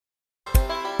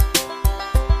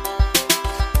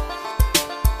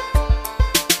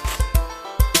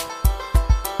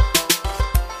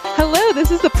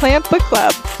This is the Plant Book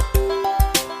Club.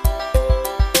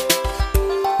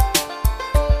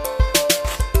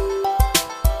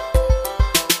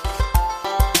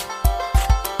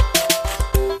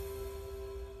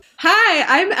 Hi,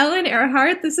 I'm Ellen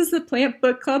Earhart. This is the Plant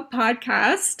Book Club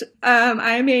podcast.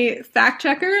 I'm a fact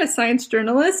checker, a science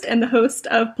journalist, and the host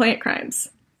of Plant Crimes,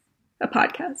 a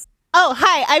podcast. Oh,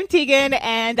 hi, I'm Tegan,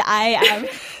 and I am...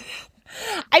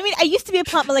 I used to be a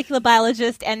plant molecular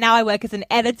biologist, and now I work as an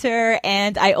editor,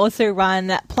 and I also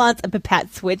run Plants and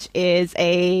Pipettes, which is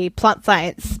a plant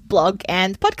science blog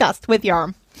and podcast with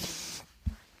Joram.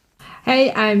 Hey,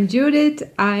 I'm Judith.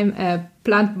 I'm a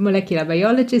plant molecular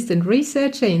biologist and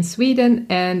researcher in Sweden,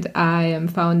 and I am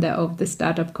founder of the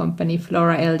startup company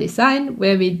Flora L Design,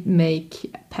 where we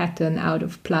make pattern out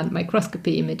of plant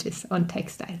microscopy images on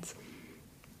textiles.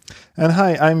 And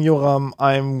hi, I'm Joram.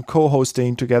 I'm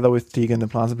co-hosting together with Tegan the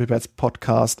Plants and Pipettes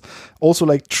podcast. Also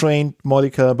trained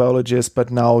molecular biologist, but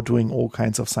now doing all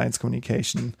kinds of science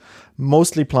communication.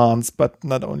 Mostly plants, but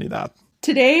not only that.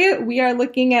 Today, we are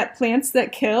looking at Plants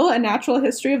That Kill, A Natural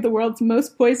History of the World's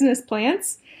Most Poisonous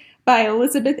Plants by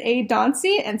Elizabeth A.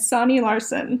 Dauncey and Sonny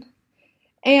Larsson.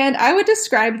 And I would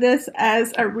describe this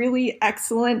as a really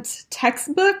excellent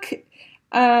textbook.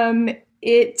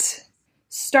 It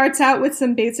starts out with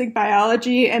some basic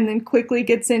biology and then quickly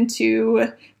gets into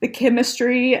the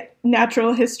chemistry,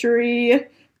 natural history,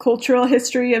 cultural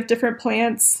history of different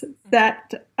plants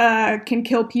that can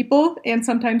kill people and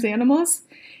sometimes animals.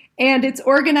 And it's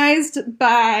organized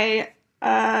by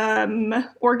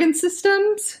organ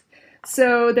systems.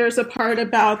 So there's a part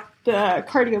about the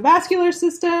cardiovascular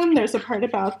system. There's a part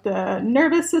about the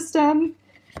nervous system.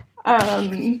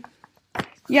 And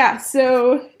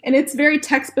it's very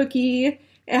textbooky.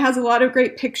 It has a lot of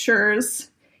great pictures.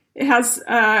 It has,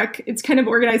 it's kind of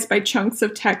organized by chunks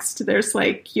of text. There's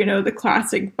the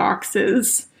classic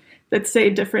boxes that say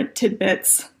different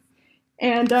tidbits.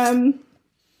 And,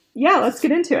 let's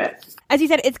get into it. As you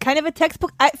said, it's kind of a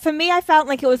textbook. For me, I felt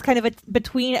like it was kind of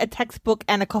between a textbook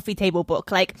and a coffee table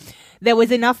book. Like, there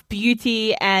was enough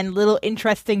beauty and little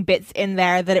interesting bits in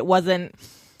there that it wasn't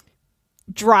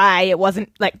dry. It wasn't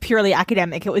purely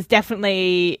academic. It was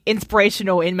definitely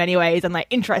inspirational in many ways and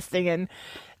interesting and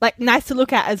nice to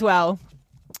look at as well.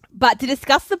 But to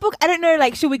discuss the book, I don't know,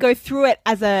 should we go through it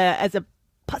as a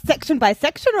section by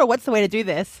section, or what's the way to do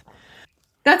this?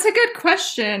 That's a good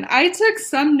question. I took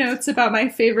some notes about my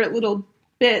favorite little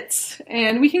bits,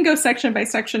 and we can go section by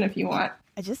section if you want.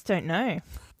 I just don't know.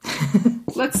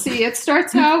 Let's see. It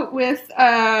starts out with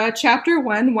chapter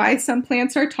 1, Why Some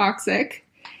Plants Are Toxic.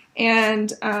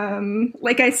 And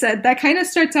like I said, that kind of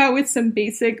starts out with some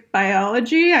basic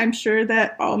biology. I'm sure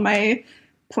that all my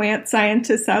plant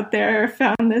scientists out there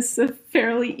found this a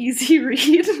fairly easy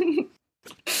read.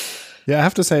 Yeah, I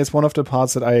have to say it's one of the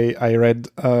parts that I read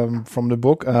from the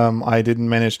book. I didn't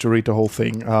manage to read the whole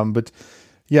thing. But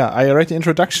yeah, I read the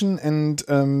introduction, and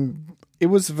it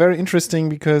was very interesting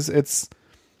because it's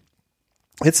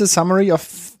a summary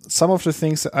of some of the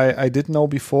things I did know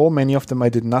before. Many of them I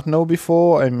did not know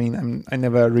before. I mean, I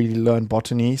never really learned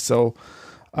botany. So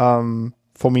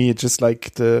for me, it's just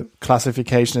the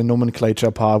classification and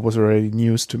nomenclature part was already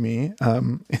news to me.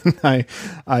 And I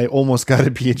almost got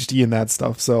a PhD in that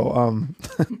stuff. So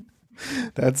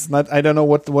that's not, I don't know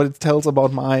what it tells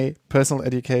about my personal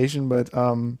education, but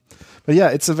yeah,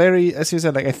 it's a very, as you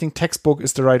said, I think textbook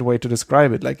is the right way to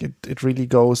describe it. It really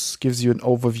gives you an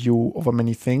overview over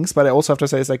many things. But I also have to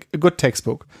say it's a good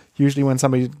textbook. Usually when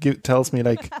somebody tells me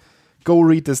go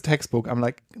read this textbook, I'm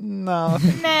like, no.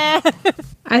 Nah.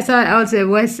 I thought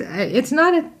also it's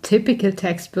not a typical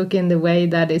textbook in the way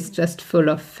that it's just full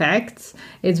of facts.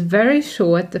 It's very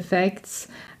short, the facts.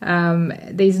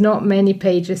 There's not many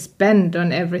pages spent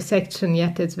on every section,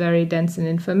 yet it's very dense in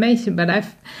information. But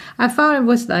I found it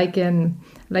was like an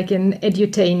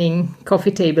edutaining coffee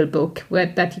table book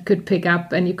that you could pick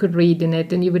up and you could read in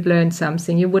it and you would learn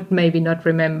something. You would maybe not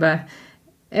remember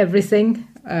everything.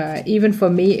 Even for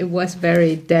me, it was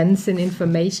very dense in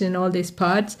information in all these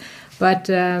parts. But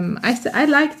I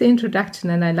like the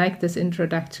introduction, and I like this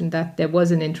introduction that there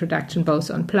was an introduction both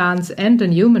on plants and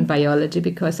on human biology,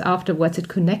 because afterwards it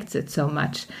connects it so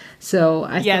much. So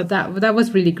I thought that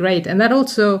was really great. And that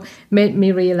also made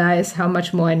me realize how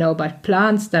much more I know about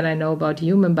plants than I know about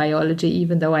human biology,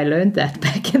 even though I learned that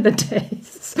back in the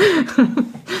days.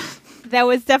 There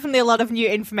was definitely a lot of new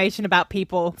information about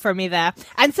people for me there.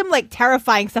 And some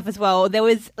terrifying stuff as well. There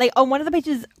was on one of the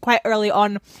pages quite early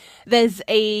on, there's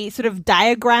a sort of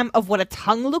diagram of what a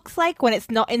tongue looks like when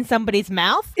it's not in somebody's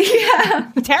mouth. Yeah,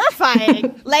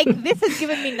 terrifying. Like, this has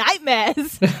given me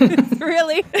nightmares.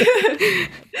 Really?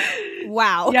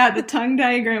 Wow. Yeah, the tongue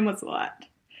diagram was a lot.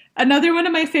 Another one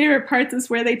of my favorite parts is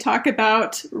where they talk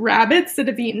about rabbits that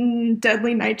have eaten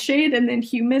deadly nightshade, and then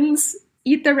humans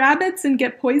eat the rabbits and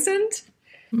get poisoned.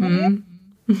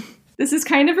 Mm-hmm. This is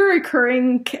kind of a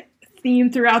recurring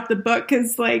theme throughout the book,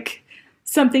 is like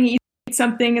something eats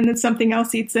something and then something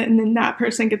else eats it and then that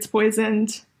person gets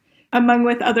poisoned, among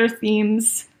with other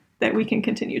themes that we can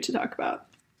continue to talk about.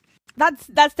 That's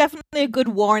definitely a good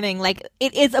warning. Like,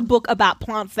 it is a book about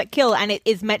plants that kill, and it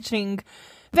is mentioning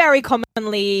very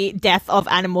commonly death of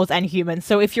animals and humans.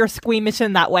 So if you're squeamish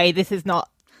in that way, this is not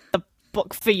the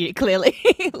book for you, clearly.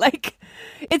 Like,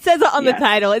 it says it on the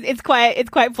title. It's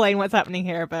quite plain what's happening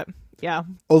here, but yeah.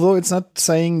 Although it's not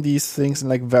saying these things in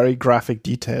like very graphic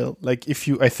detail. Like,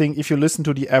 I think if you listen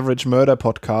to the Average Murder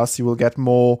podcast, you will get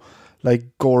more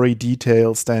like gory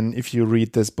details than if you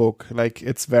read this book. Like,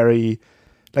 it's very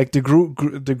like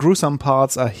the gruesome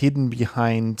parts are hidden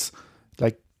behind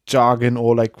like jargon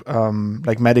or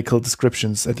like medical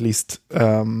descriptions, at least.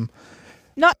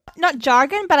 Not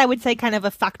jargon, but I would say kind of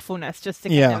a factfulness, just to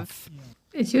kind of.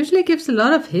 It usually gives a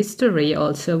lot of history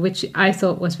also, which I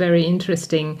thought was very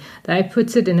interesting. That it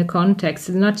puts it in a context.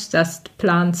 It's not just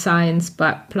plant science,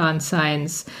 but plant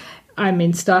science, I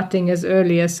mean, starting as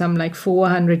early as some like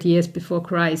 400 years before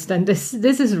Christ. And this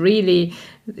is really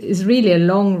a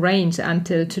long range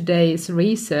until today's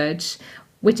research,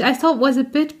 which I thought was a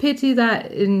bit pity that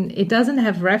it doesn't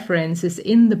have references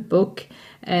in the book.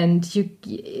 And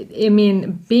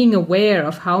being aware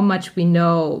of how much we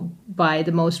know by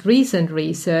the most recent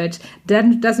research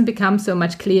then doesn't become so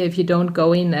much clear if you don't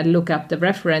go in and look up the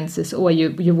references, or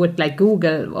you would like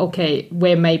Google, okay,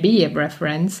 where may be a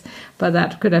reference. But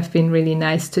that could have been really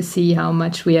nice to see how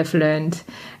much we have learned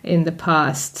in the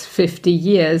past 50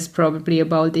 years probably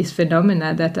about these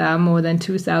phenomena that are more than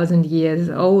 2,000 years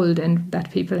old and that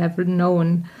people have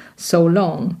known so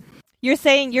long. You're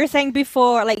saying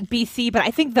before, like, BC, but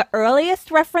I think the earliest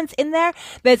reference in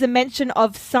there's a mention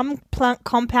of some plant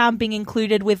compound being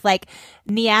included with, like,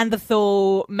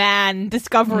 Neanderthal man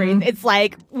discoveries. Mm. It's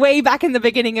like way back in the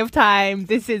beginning of time.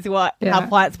 This is how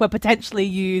plants were potentially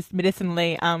used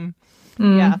medicinally.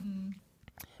 Yeah.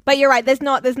 But you're right. There's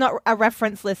not a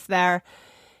reference list there.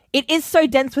 It is so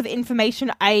dense with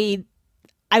information.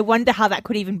 I wonder how that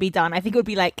could even be done. I think it would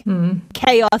be like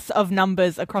chaos of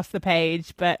numbers across the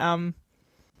page, but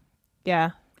yeah.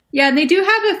 Yeah, and they do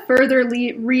have a further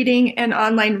reading and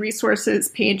online resources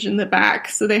page in the back.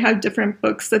 So they have different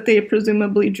books that they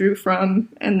presumably drew from,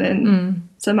 and then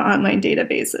some online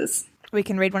databases. We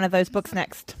can read one of those books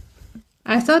next.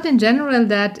 I thought in general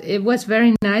that it was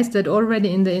very nice that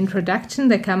already in the introduction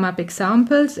there come up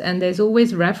examples, and there's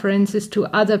always references to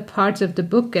other parts of the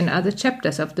book and other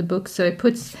chapters of the book. So it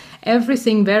puts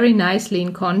everything very nicely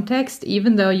in context,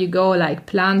 even though you go like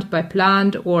plant by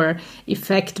plant or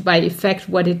effect by effect,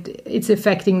 what it's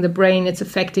affecting the brain, it's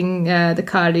affecting the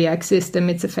cardiac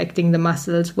system, it's affecting the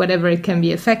muscles, whatever it can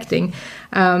be affecting.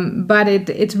 But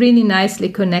it's really nicely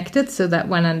connected so that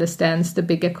one understands the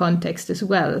bigger context as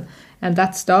well. And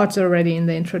that starts already in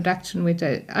the introduction, which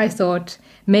I thought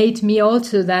made me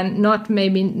also then not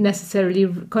maybe necessarily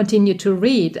continue to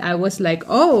read. I was like,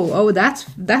 oh,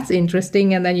 that's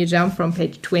interesting. And then you jump from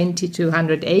page 20 to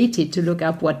 180 to look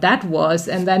up what that was.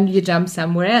 And then you jump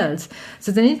somewhere else.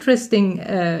 So it's an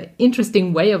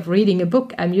interesting way of reading a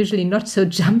book. I'm usually not so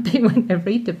jumpy when I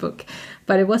read a book,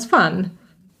 but it was fun.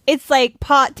 It's like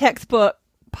part textbook,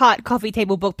 part coffee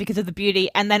table book because of the beauty,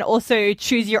 and then also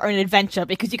choose your own adventure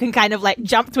because you can kind of like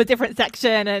jump to a different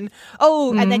section and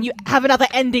and then you have another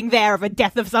ending there of a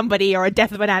death of somebody or a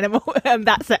death of an animal in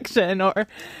that section, or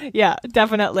yeah,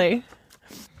 definitely.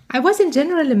 I was in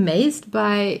general amazed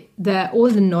by all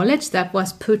the knowledge that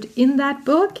was put in that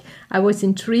book. I was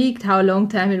intrigued how long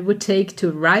time it would take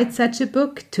to write such a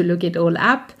book, to look it all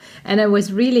up. And I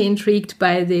was really intrigued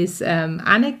by these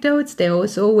anecdotes. There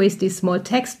was always these small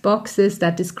text boxes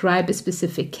that describe a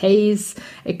specific case.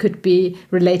 It could be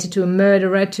related to a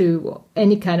murderer, to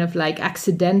any kind of like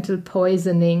accidental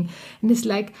poisoning. And it's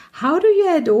like, how do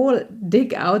you at all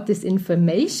dig out this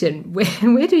information?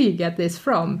 Where do you get this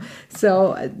from?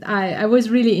 So I was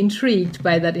really intrigued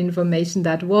by that information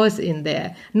that was in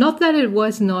there. Not that it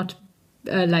was not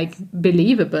like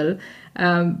believable,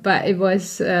 but it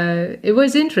was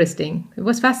interesting. It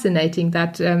was fascinating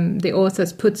that the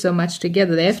authors put so much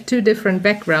together. They have two different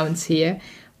backgrounds here.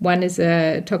 One is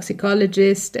a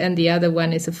toxicologist and the other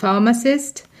one is a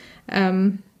pharmacist.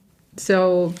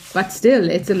 So, but still,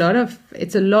 it's a lot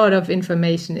of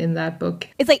information in that book.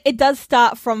 It's like it does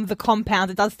start from the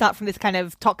compound. It does start from this kind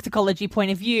of toxicology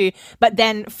point of view, but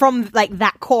then from like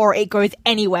that core, it goes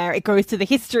anywhere. It goes to the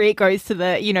history. It goes to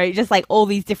the just like all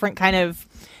these different kind of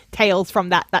tales from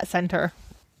that center.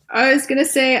 I was gonna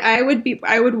say I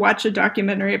would watch a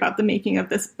documentary about the making of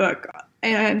this book.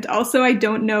 And also, I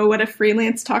don't know what a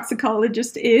freelance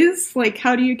toxicologist is. Like,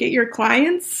 how do you get your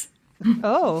clients?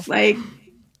 Oh, like.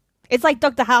 It's like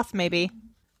Dr. House, maybe.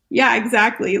 Yeah,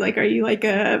 exactly. Like, are you like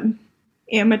a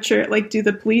amateur? Like, do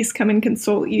the police come and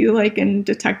consult you like in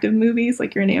detective movies?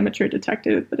 Like, you're an amateur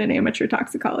detective, but an amateur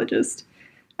toxicologist.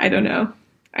 I don't know.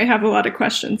 I have a lot of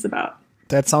questions about.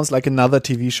 That sounds like another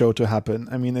TV show to happen.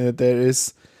 I mean, there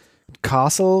is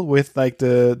Castle with like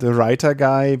the writer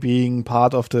guy being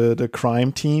part of the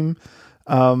crime team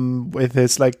with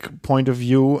his like point of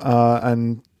view.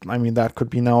 And I mean, that could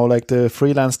be now like the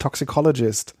freelance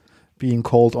toxicologist being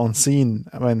called on scene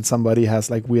when somebody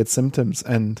has like weird symptoms,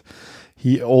 and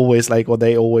he always like, or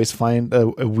they always find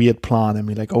a weird plant and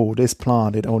be like, oh, this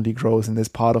plant, it only grows in this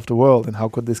part of the world, and how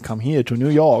could this come here to New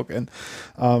York? And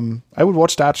I would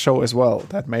watch that show as well,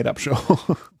 that made up show.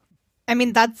 I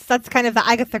mean, that's kind of the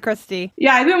Agatha Christie.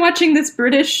 Yeah, I've been watching this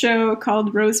British show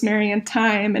called Rosemary and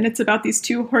Thyme, and it's about these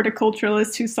two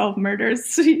horticulturalists who solve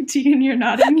murders. Tegan, you're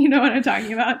nodding. You know what I'm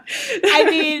talking about. I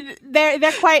mean, they're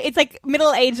quite, it's like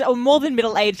middle-aged, or more than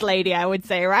middle-aged lady, I would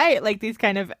say, right? Like these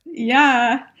kind of...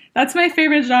 Yeah, that's my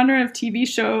favorite genre of TV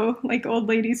show, like old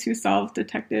ladies who solve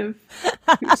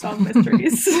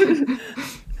mysteries.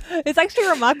 It's actually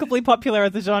remarkably popular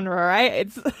as a genre,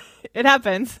 right? It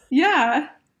happens. Yeah.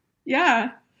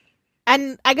 Yeah.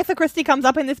 And Agatha Christie comes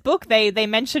up in this book. They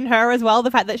mention her as well, the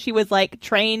fact that she was like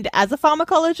trained as a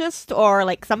pharmacologist or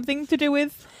like something to do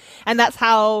with. And that's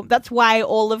why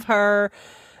all of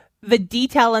the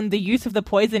detail and the use of the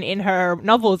poison in her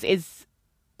novels is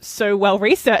so well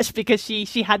researched, because she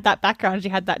had that background, she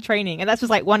had that training. And that's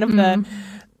just like one of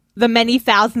the many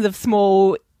thousands of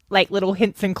small like little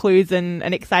hints and clues and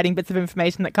exciting bits of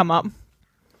information that come up.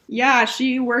 Yeah,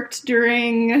 she worked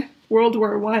during World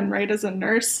War I, right, as a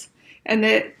nurse. And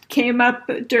it came up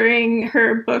during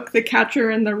her book, The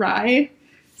Catcher in the Rye,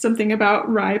 something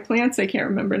about rye plants. I can't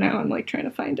remember now. I'm like trying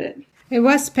to find it. It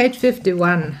was page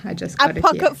 51. I just got it here. A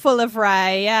pocket full of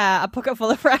rye. Yeah, a pocket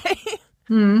full of rye.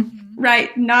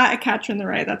 Right, not A Catcher in the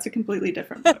Rye. That's a completely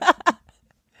different book.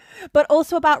 But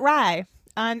also about rye.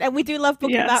 And we do love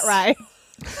books about rye.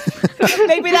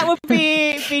 Maybe that would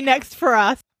be next for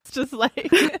us. Just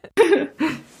like...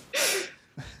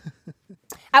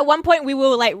 At one point, we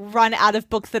will like run out of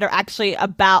books that are actually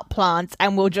about plants,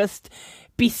 and we'll just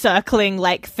be circling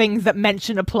like things that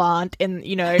mention a plant in,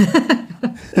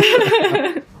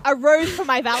 a rose for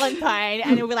my Valentine,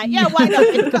 and it'll be like, yeah, why not?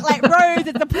 It's got like rose,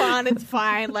 it's a plant, it's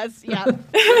fine. Why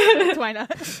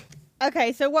not?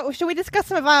 Okay, so what should we discuss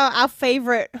some of our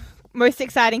favorite, most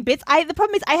exciting bits? The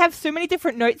problem is I have so many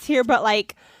different notes here, but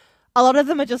like, a lot of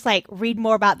them are just like, read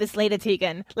more about this later,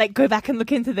 Tegan. Like, go back and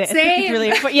look into this. Same. It's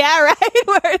really, yeah, right?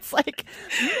 Where it's like,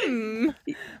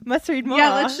 must read more.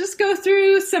 Yeah, let's just go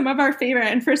through some of our favorite.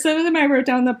 And for some of them, I wrote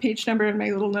down the page number in my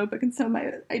little notebook, and some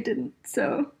I didn't.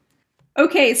 So,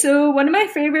 okay, so one of my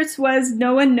favorites was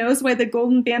No One Knows Why the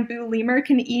Golden Bamboo Lemur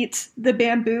Can Eat the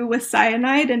Bamboo with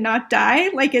Cyanide and Not Die.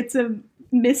 Like, it's a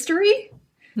mystery.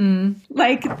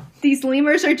 Like, these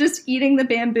lemurs are just eating the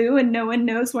bamboo and no one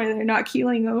knows why they're not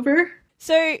keeling over.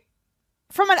 So,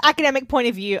 from an academic point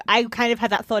of view, I kind of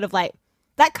had that thought of like,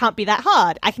 that can't be that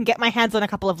hard. I can get my hands on a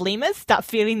couple of lemurs, start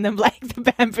feeding them like the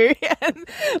bamboo, and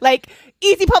like,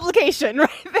 easy publication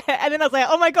right there. And then I was like,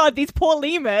 oh my god, these poor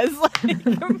lemurs. Like,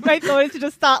 my thought is to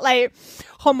just start like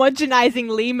homogenizing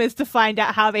lemurs to find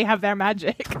out how they have their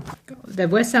magic. There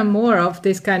were some more of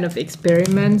this kind of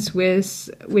experiments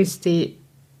with the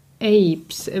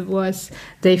apes. It was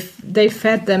they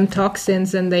fed them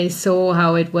toxins and they saw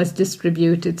how it was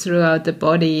distributed throughout the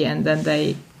body, and then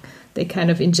they kind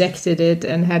of injected it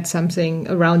and had something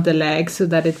around the legs so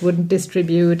that it wouldn't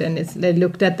distribute, and they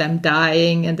looked at them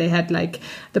dying, and they had like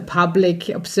the public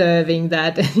observing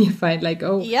that, and you find like,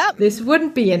 oh, yep, this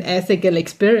wouldn't be an ethical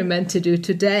experiment to do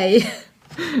today.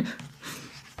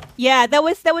 Yeah, there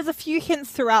was a few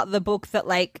hints throughout the book that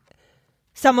like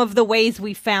some of the ways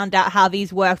we found out how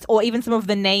these worked, or even some of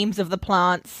the names of the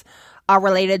plants, are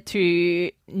related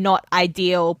to not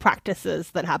ideal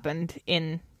practices that happened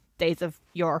in days of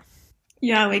yore.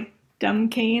 Yeah, like dumb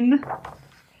cane.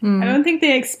 I don't think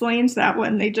they explained that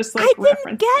one. They just like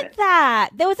referenced it. I didn't get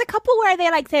that. There was a couple where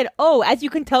they like said, "Oh, as you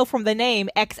can tell from the name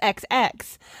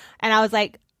XXX," and I was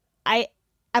like, I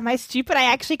Am I stupid? I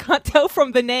actually can't tell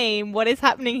from the name what is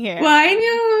happening here.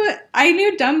 Well, I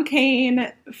knew dumb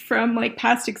cane from like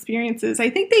past experiences. I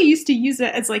think they used to use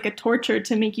it as like a torture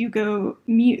to make you go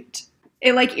mute.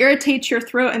 It like irritates your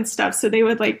throat and stuff, so they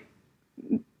would like,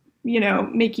 you know,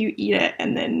 make you eat it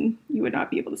and then you would not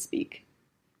be able to speak.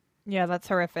 Yeah, that's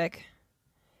horrific.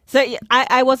 So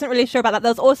I wasn't really sure about that.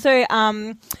 There's also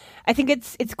I think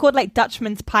it's called like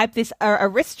Dutchman's pipe, this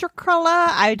aristocola.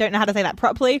 I don't know how to say that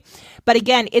properly. But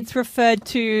again, it's referred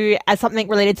to as something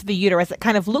related to the uterus. It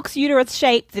kind of looks uterus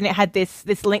shaped, and it had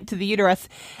this link to the uterus.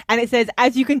 And it says,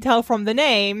 as you can tell from the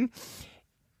name,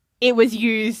 it was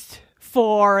used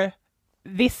for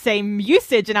this same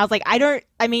usage. And I was like,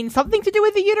 I mean, something to do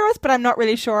with the uterus, but I'm not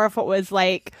really sure if it was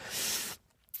like,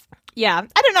 yeah,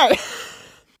 I don't know.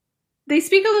 They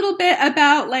speak a little bit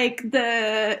about like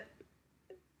the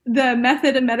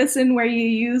method of medicine where you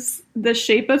use the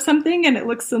shape of something and it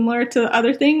looks similar to the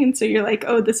other thing, and so you're like,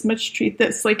 oh, this must treat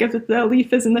this. Like if the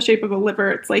leaf is in the shape of a liver,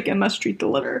 it's like it must treat the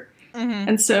liver. Mm-hmm.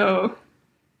 And so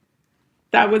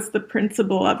that was the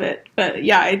principle of it. But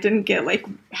yeah, I didn't get like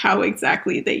how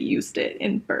exactly they used it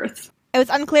in birth. It was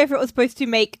unclear if it was supposed to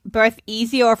make birth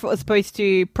easy or if it was supposed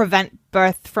to prevent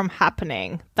birth from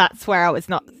happening. That's where I was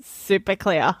not super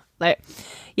clear. Like,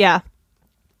 yeah.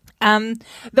 The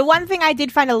one thing I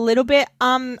did find a little bit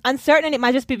uncertain, and it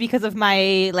might just be because of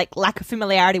my like lack of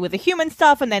familiarity with the human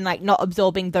stuff and then like not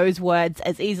absorbing those words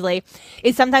as easily,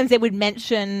 is sometimes they would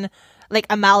mention like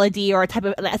a malady or a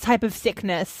type of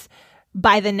sickness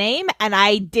by the name, and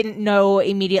I didn't know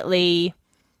immediately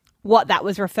what that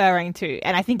was referring to.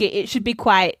 And I think it should be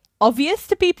quite obvious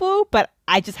to people, but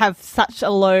I just have such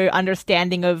a low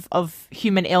understanding of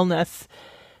human illness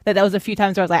that there was a few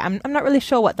times where I was like, I'm not really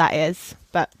sure what that is,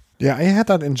 but... Yeah, I had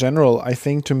that in general. I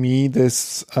think to me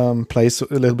this plays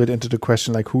a little bit into the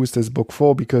question, like, who is this book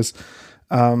for? Because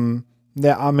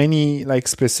there are many like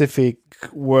specific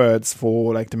words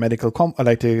for like the medical,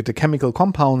 the chemical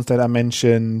compounds that are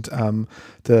mentioned,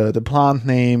 the plant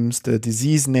names, the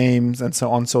disease names, and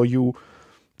so on. So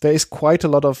there is quite a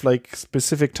lot of like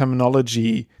specific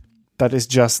terminology that is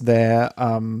just there.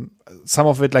 Some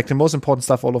of it, like the most important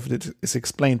stuff, all of it is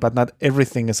explained, but not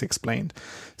everything is explained.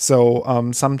 So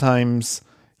sometimes,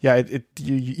 yeah,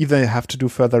 you either have to do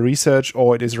further research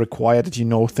or it is required that you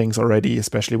know things already,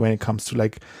 especially when it comes to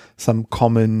like some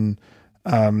common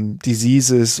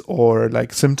diseases or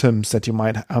like symptoms that you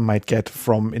might get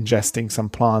from ingesting some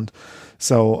plant.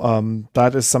 So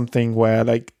that is something where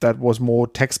like that was more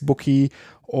textbooky,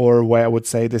 or where I would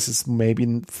say this is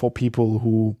maybe for people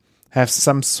who have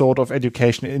some sort of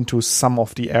education into some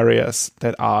of the areas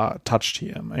that are touched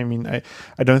here. I mean,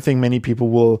 I don't think many people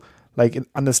will like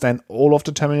understand all of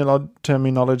the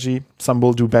terminology. Some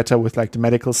will do better with like the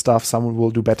medical stuff. Some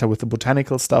will do better with the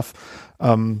botanical stuff.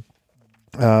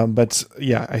 But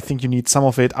yeah, I think you need some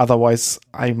of it. Otherwise,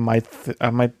 I might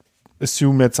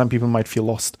assume that some people might feel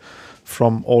lost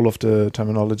from all of the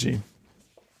terminology.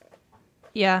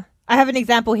 Yeah. I have an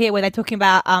example here where they're talking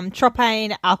about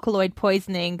tropane alkaloid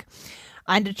poisoning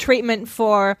and a treatment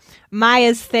for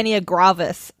myasthenia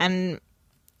gravis, and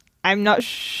I'm not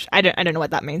I don't know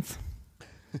what that means.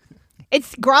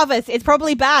 It's gravis. It's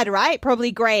probably bad, right?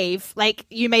 Probably grave. Like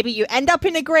maybe you end up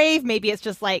in a grave. Maybe it's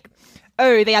just like,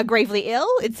 oh, they are gravely ill.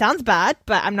 It sounds bad,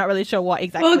 but I'm not really sure what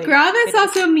exactly. Well, gravis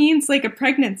also means like a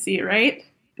pregnancy, right?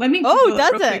 Let me. Oh,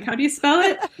 does it? Quick. How do you spell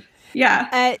it?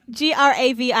 Yeah.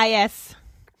 Gravis.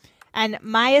 And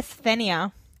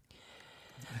myasthenia.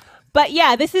 But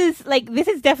yeah, this is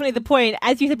definitely the point.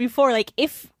 As you said before, like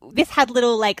if this had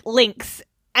little like links,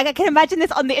 I can imagine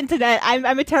this on the internet.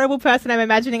 I'm a terrible person. I'm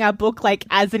imagining our book like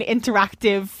as an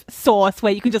interactive source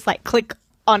where you can just like click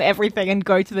on everything and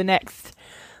go to the next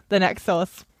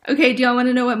source. Okay, do y'all want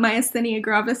to know what myasthenia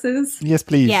gravis is? Yes,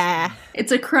 please. Yeah.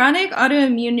 It's a chronic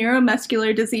autoimmune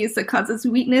neuromuscular disease that causes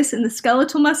weakness in the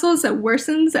skeletal muscles that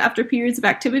worsens after periods of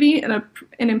activity and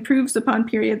improves upon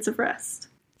periods of rest.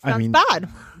 Sounds bad.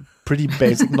 Pretty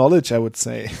basic knowledge, I would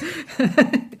say.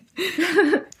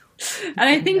 And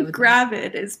I think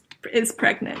gravid is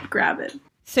pregnant, gravid.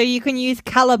 So you can use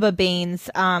calabar beans,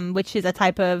 which is a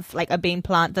type of like a bean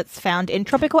plant that's found in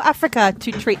tropical Africa,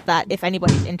 to treat that if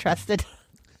anybody's interested.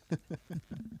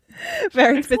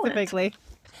 Very Excellent. Specifically.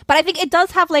 But I think it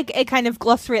does have like a kind of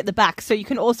glossary at the back, so you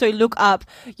can also look up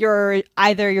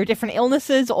either your different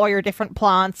illnesses or your different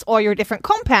plants or your different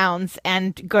compounds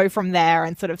and go from there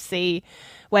and sort of see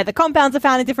where the compounds are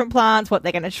found in different plants, what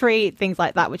they're going to treat, things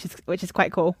like that, which is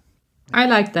quite cool. I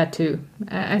like that too.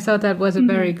 I thought that was a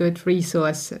very good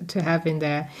resource to have in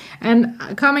there. And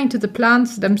coming to the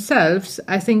plants themselves,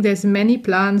 I think there's many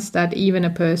plants that even a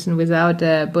person without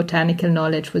botanical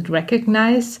knowledge would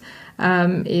recognize.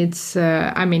 It's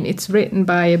written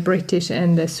by a British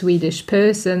and a Swedish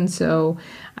person, so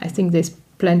I think there's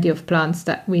plenty of plants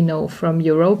that we know from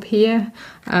Europe here.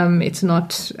 It's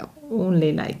not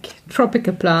only like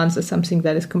tropical plants or something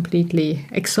that is completely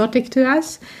exotic to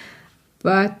us.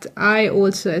 But I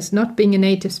also, as not being a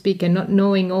native speaker, not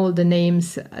knowing all the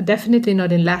names, definitely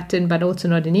not in Latin, but also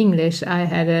not in English, I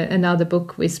had another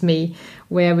book with me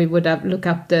where we would look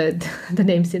up the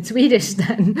names in Swedish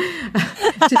then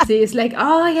to see. It's like,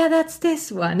 oh yeah, that's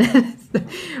this one.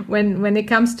 when it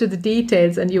comes to the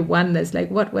details and you wonder, it's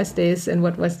like, what was this and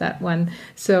what was that one?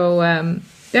 So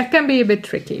that can be a bit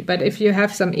tricky. But if you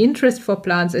have some interest for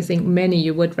plants, I think many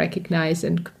you would recognize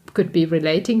and could be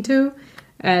relating to.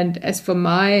 And as for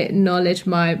my knowledge,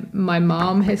 my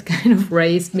mom has kind of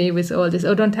raised me with all this,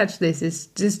 oh, don't touch this,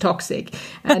 it's toxic.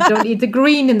 And don't eat the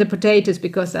green in the potatoes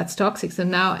because that's toxic. So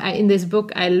now in this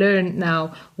book, I learned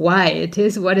now why it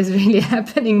is, what is really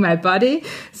happening in my body.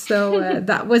 So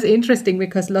that was interesting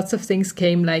because lots of things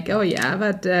came like, oh yeah,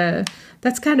 but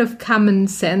that's kind of common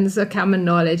sense or common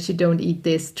knowledge. You don't eat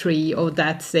this tree or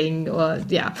that thing or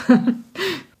yeah.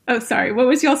 Oh, sorry. What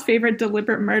was y'all's favorite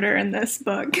deliberate murder in this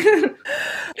book?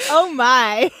 Oh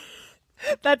my.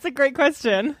 That's a great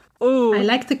question. Ooh. I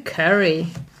like the curry.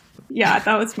 Yeah,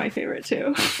 that was my favorite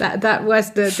too. That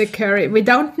was the curry. We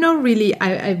don't know really.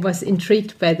 I was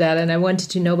intrigued by that and I wanted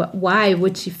to know, but why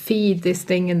would she feed this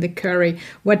thing in the curry?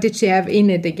 What did she have in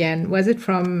it again? Was it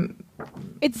from...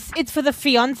 It's for the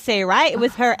fiance, right? It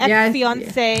was her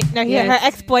ex-fiance. Yes, no, her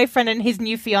ex-boyfriend and his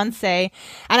new fiance.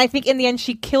 And I think in the end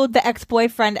she killed the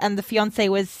ex-boyfriend and the fiance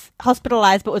was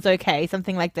hospitalized but was okay,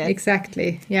 something like this.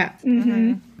 Exactly. Yeah.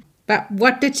 Mm-hmm. But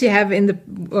what did she have in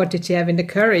the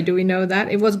curry? Do we know that?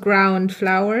 It was ground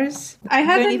flowers. I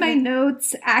have in my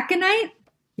notes aconite.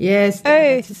 Yes.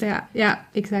 Oh. Yeah,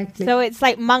 exactly. So it's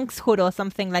like monk's hood or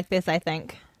something like this, I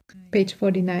think. Page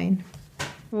 49.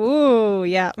 Ooh,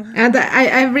 yeah. And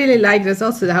I really like this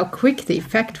also, how quick the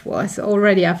effect was.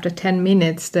 Already after 10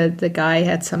 minutes, the guy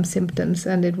had some symptoms,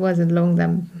 and it wasn't long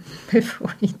then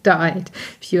before he died,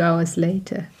 a few hours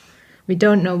later. We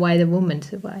don't know why the woman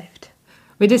survived.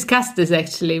 We discussed this,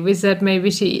 actually. We said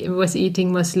maybe she was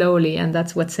eating more slowly, and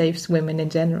that's what saves women in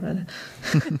general.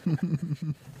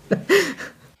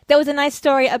 There was a nice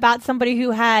story about somebody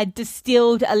who had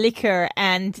distilled a liquor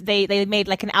and they made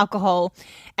like an alcohol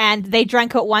and they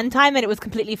drank it one time and it was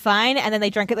completely fine. And then they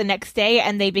drank it the next day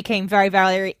and they became very,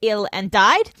 very ill and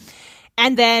died.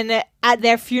 And then at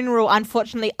their funeral,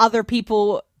 unfortunately, other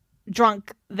people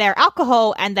drank their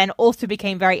alcohol and then also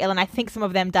became very ill. And I think some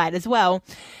of them died as well.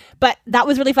 But that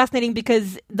was really fascinating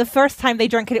because the first time they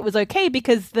drank it was okay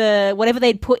because whatever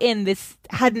they'd put in this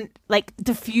hadn't like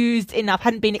diffused enough,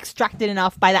 hadn't been extracted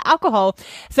enough by the alcohol.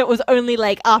 So it was only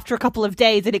like after a couple of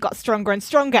days that it got stronger and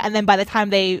stronger. And then by the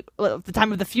time the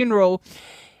time of the funeral,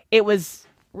 it was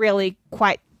really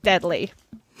quite deadly,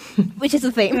 which is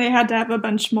the thing. They had to have a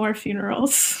bunch more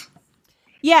funerals.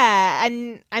 Yeah.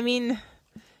 And I mean,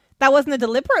 that wasn't a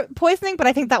deliberate poisoning, but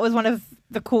I think that was one of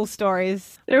the cool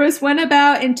stories. There was one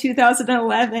about in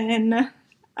 2011,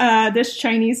 this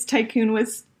Chinese tycoon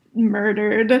was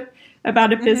murdered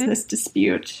about a business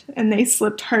dispute, and they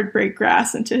slipped heartbreak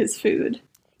grass into his food.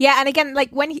 Yeah, and again,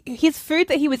 like when his food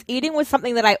that he was eating was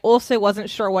something that I also wasn't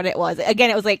sure what it was.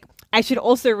 Again, it was like, I should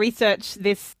also research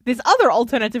this other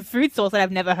alternative food source that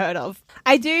I've never heard of.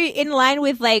 I do, in line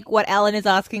with like what Ellen is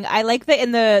asking, I like that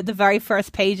in the very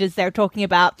first pages they're talking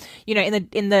about, you know,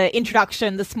 in the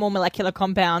introduction, the small molecular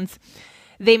compounds.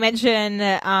 They mention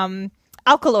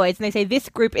alkaloids, and they say this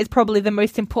group is probably the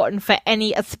most important for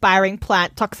any aspiring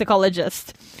plant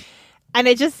toxicologist. And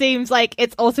it just seems like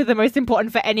it's also the most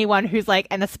important for anyone who's like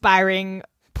an aspiring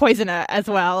poisoner as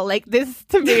well. Like this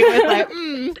to me was like,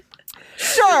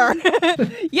 sure.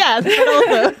 Yes, but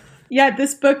also. Yeah,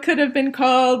 this book could have been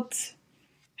called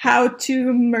How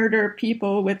to Murder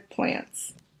People with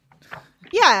Plants.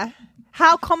 Yeah.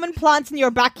 How common plants in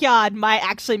your backyard might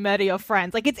actually murder your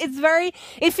friends. Like it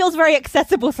feels very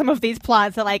accessible. Some of these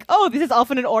plants are like, oh, this is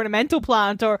often an ornamental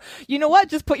plant, or you know what,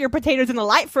 just put your potatoes in the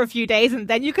light for a few days and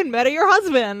then you can murder your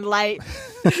husband. Like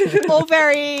all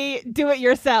very do it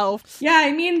yourself. Yeah,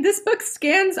 I mean, this book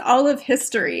scans all of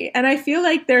history, and I feel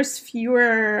like there's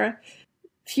fewer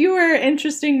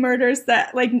interesting murders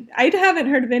that, like, I haven't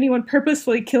heard of anyone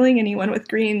purposefully killing anyone with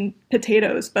green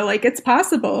potatoes, but like it's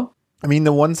possible. I mean,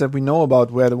 the ones that we know about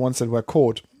were the ones that were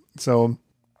caught. So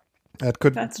that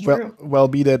could well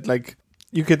be that, like,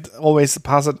 you could always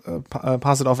pass it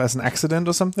off as an accident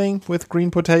or something with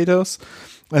green potatoes.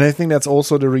 And I think that's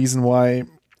also the reason why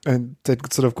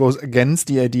that sort of goes against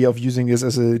the idea of using this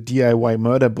as a DIY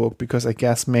murder book, because I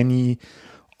guess many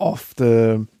of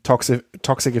the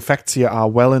toxic effects here are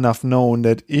well enough known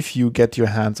that if you get your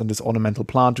hands on this ornamental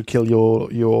plant to kill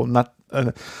your not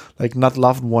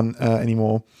loved one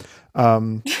anymore,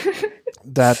 you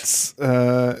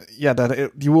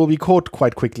will be caught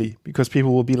quite quickly, because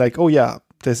people will be like, oh yeah,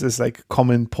 this is like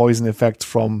common poison effects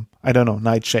from, I don't know,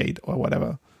 nightshade or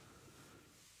whatever.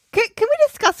 Can we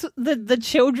discuss the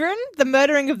children, the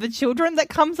murdering of the children that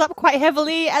comes up quite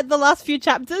heavily at the last few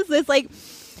chapters? There's like,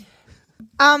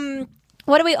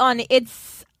 what are we on?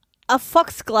 It's a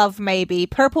foxglove, maybe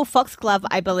purple foxglove,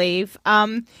 I believe.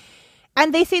 And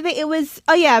they say that it was,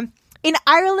 in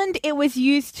Ireland, it was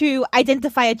used to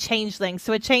identify a changeling.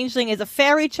 So a changeling is a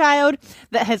fairy child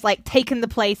that has like taken the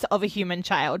place of a human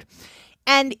child.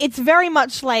 And it's very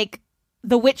much like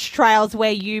the witch trials,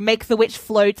 where you make the witch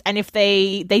float, and if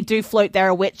they do float, they're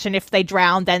a witch, and if they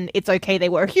drown, then it's okay, they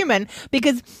were a human,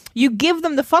 because you give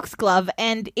them the foxglove,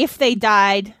 and if they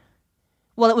died,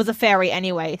 well, it was a fairy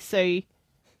anyway, so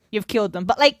you've killed them.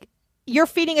 But like, you're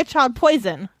feeding a child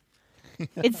poison.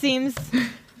 It seems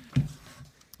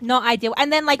not ideal.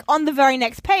 And then like on the very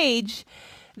next page,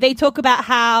 they talk about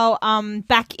how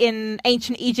back in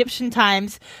ancient Egyptian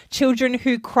times, children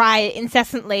who cry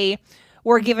incessantly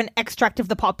were given extract of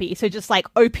the poppy. So just like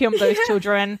opium those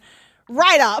children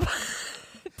right up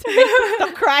to make them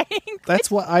stop crying.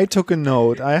 That's why I took a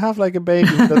note. I have like a baby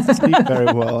who doesn't sleep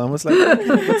very well. I was like,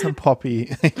 okay, get some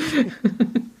poppy.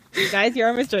 Guys, you're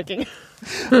almost joking.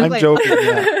 I'm joking,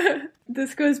 yeah.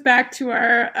 This goes back to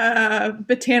our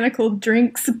botanical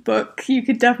drinks book. You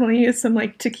could definitely use some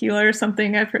like tequila or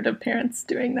something. I've heard of parents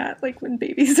doing that, like when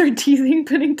babies are teething,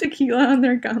 putting tequila on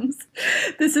their gums.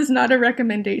 This is not a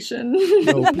recommendation.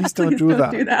 No, please don't do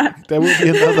that. There will be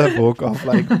another book of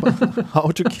like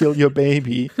how to kill your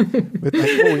baby with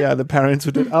like, the parents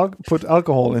who did put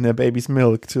alcohol in their baby's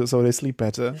milk so they sleep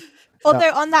better.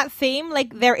 Although on that theme,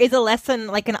 like there is a lesson,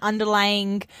 like an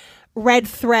underlying red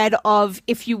thread of,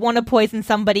 if you want to poison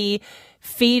somebody,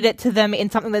 feed it to them in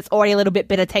something that's already a little bit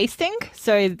bitter tasting.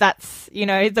 So that's,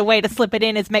 the way to slip it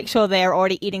in is make sure they're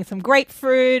already eating some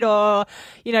grapefruit, or,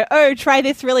 try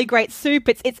this really great soup.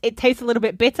 It tastes a little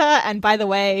bit bitter. And by the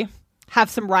way, have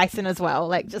some rice in as well.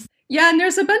 Like just. Yeah, and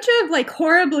there's a bunch of like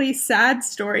horribly sad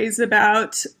stories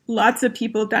about lots of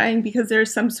people dying because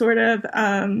there's some sort of,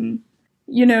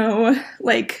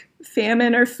 like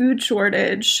famine or food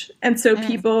shortage. And so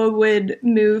people would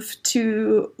move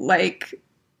to like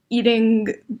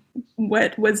eating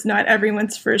what was not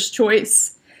everyone's first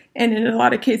choice. And in a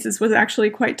lot of cases was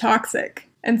actually quite toxic.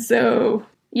 And so,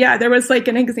 yeah, there was like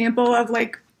an example of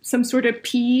like some sort of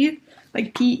pea,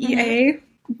 like PEA,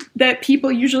 that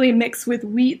people usually mix with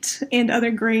wheat and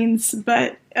other grains.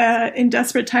 But in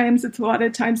desperate times, it's a lot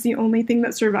of times the only thing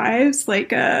that survives,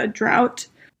 like a drought.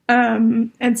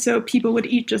 And so people would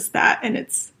eat just that, and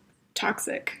it's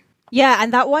toxic. Yeah,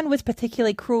 and that one was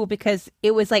particularly cruel because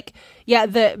it was like,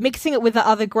 the mixing it with the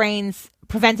other grains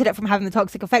prevented it from having the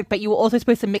toxic effect, but you were also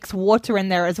supposed to mix water in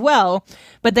there as well.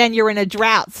 But then you're in a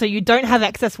drought, so you don't have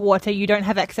excess water, you don't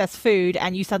have excess food,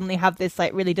 and you suddenly have this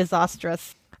like really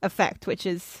disastrous effect, which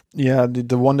is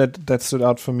the one that stood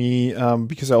out for me,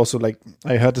 because I also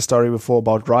I heard the story before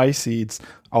about rye seeds,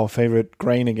 our favorite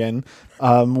grain again,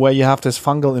 where you have this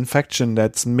fungal infection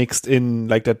that's mixed in,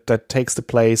 like that takes the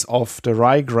place of the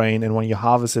rye grain, and when you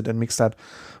harvest it and mix that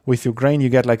with your grain, you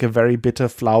get like a very bitter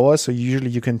flour. So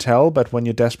usually you can tell, but when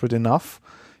you're desperate enough,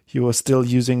 you are still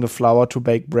using the flour to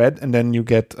bake bread, and then you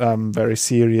get very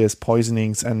serious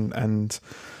poisonings and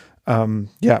in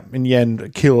the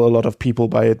end kill a lot of people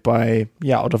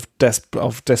out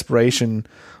of desperation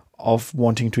of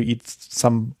wanting to eat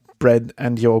some bread,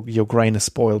 and your grain is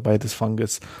spoiled by this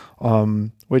fungus,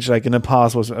 which like in the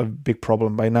past was a big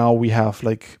problem. By now we have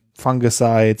like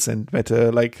fungicides and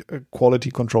better like quality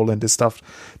control and this stuff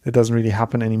that doesn't really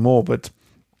happen anymore, but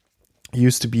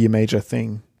used to be a major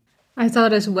thing. I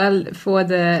thought as well for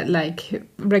the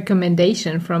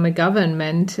recommendation from a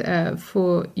government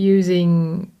for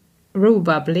using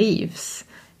rhubarb leaves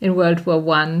in World War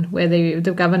I, where the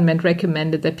government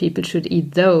recommended that people should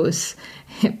eat those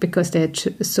because they had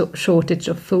shortage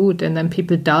of food, and then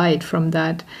people died from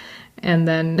that. And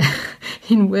then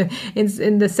in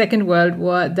the Second World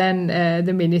War, then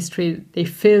the ministry, they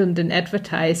filmed an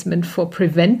advertisement for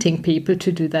preventing people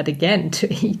to do that again,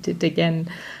 to eat it again.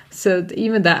 So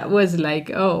even that was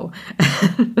like, oh,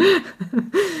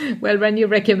 well, when you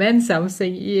recommend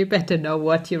something, you better know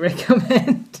what you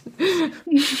recommend.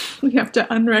 We have to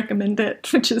unrecommend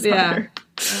it, which is harder.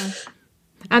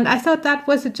 And I thought that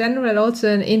was a general,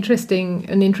 also an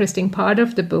interesting part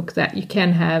of the book, that you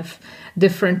can have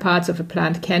different parts of a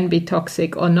plant can be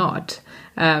toxic or not.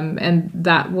 And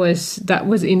that was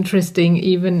interesting,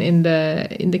 even in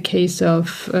the case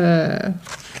of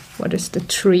what is the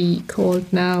tree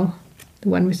called now? The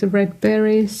one with the red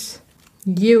berries?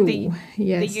 Yew.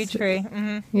 Yes. The yew tree.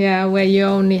 Mm-hmm. Yeah, where you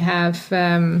only have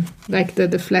like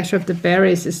the flesh of the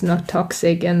berries is not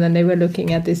toxic, and then they were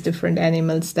looking at these different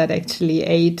animals that actually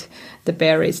ate the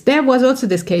berries. There was also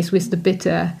this case with the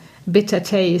bitter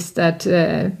taste that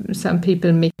some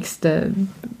people mix the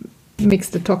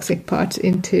toxic part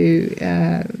into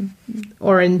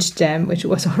orange jam, which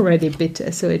was already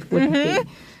bitter, so it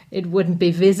wouldn't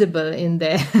be visible in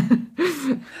there.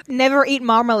 Never eat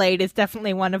marmalade is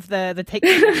definitely one of the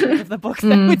takeaways of the books,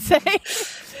 I would say.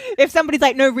 If somebody's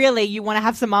like, no, really, you want to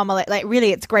have some marmalade, like,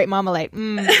 really, it's great marmalade.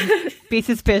 Be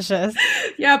suspicious.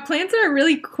 Yeah, plants are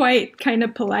really quite kind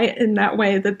of polite in that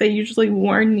way, that they usually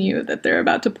warn you that they're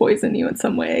about to poison you in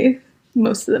some way.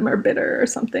 Most of them are bitter or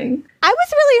something. I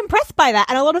was really impressed by that.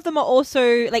 And a lot of them are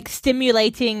also like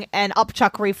stimulating an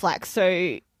upchuck reflex.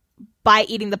 So by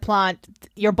eating the plant,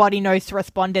 your body knows to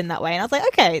respond in that way. And I was like,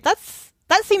 okay, that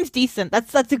seems decent.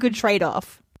 That's a good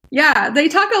trade-off. Yeah, they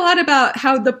talk a lot about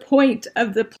how the point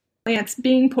of the plants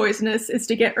being poisonous is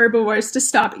to get herbivores to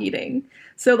stop eating.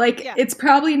 So, like, It's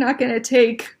probably not going to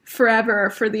take forever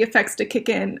for the effects to kick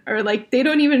in. Or, like, they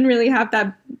don't even really have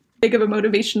that big of a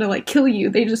motivation to, like, kill you.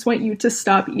 They just want you to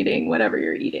stop eating whatever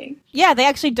you're eating. Yeah, they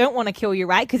actually don't want to kill you,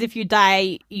 right? Because if you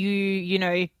die, you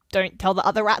know, don't tell the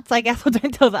other rats, I guess, or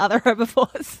don't tell the other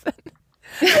herbivores.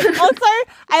 Also,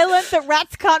 I learned that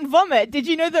rats can't vomit. Did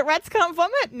you know that rats can't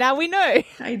vomit? Now we know.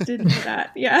 I did know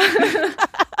that, yeah.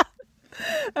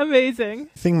 Amazing.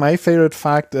 I think my favorite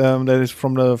fact that is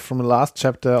from the last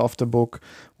chapter of the book,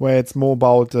 where it's more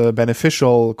about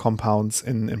beneficial compounds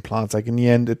in plants. Like in the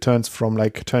end, it turns from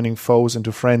like turning foes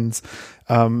into friends.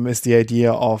 Is the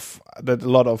idea of that a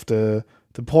lot of the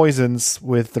poisons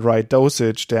with the right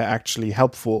dosage, they're actually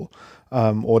helpful,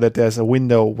 or that there's a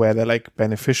window where they're like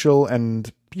beneficial,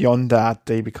 and beyond that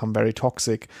they become very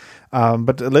toxic.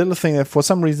 But a little thing that for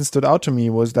some reason stood out to me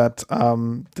was that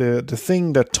the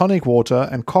thing that tonic water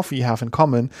and coffee have in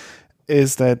common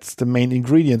is that the main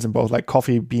ingredients in both, like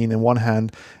coffee bean in one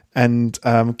hand and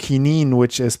quinine,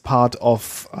 which is part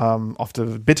of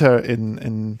the bitter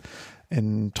in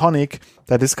tonic,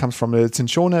 that this comes from the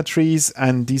cinchona trees,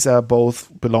 and these are both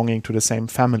belonging to the same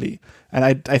family. And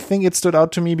I think it stood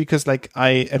out to me because like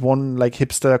at one like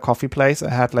hipster coffee place, I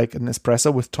had like an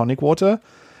espresso with tonic water,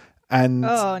 and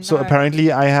so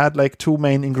apparently I had like two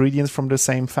main ingredients from the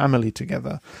same family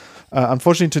together.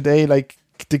 Unfortunately today, like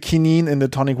the quinine in the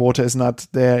tonic water is not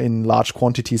there in large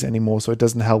quantities anymore, so it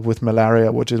doesn't help with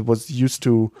malaria, which it was used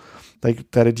to, like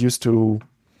that it used to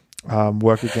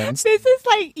work against. This is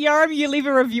like, Joram, you leave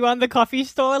a review on the coffee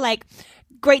store, like,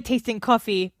 great tasting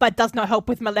coffee, but does not help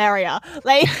with malaria.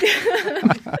 Like,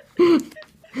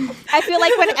 I feel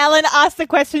like when Ellen asked the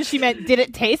question, she meant, did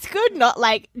it taste good? Not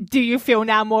like, do you feel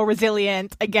now more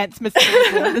resilient against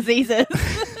mosquito diseases?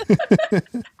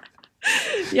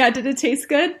 Yeah, did it taste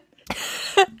good?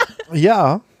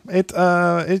 Yeah.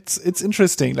 It's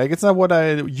interesting. Like, it's not what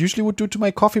I usually would do to my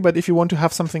coffee, but if you want to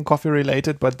have something coffee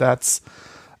related, but that's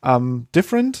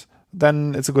different,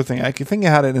 then it's a good thing. I think I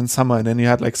had it in summer, and then you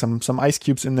had like some ice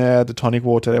cubes in there, the tonic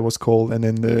water that was cold, and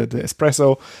then the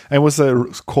espresso. And it was a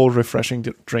cold, refreshing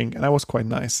drink, and that was quite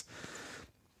nice.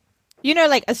 You know,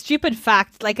 like a stupid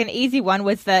fact, like an easy one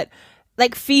was that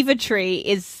like fever tree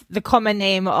is the common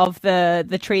name of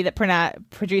the tree that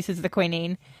produces the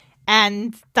quinine.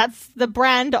 And that's the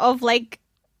brand of like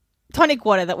tonic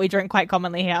water that we drink quite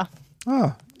commonly here.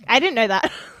 Ah. I didn't know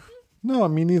that. No,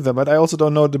 me neither. But I also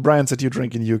don't know the brands that you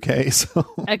drink in UK. So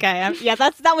okay, yeah,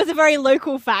 that was a very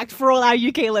local fact for all our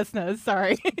UK listeners.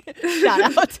 Sorry,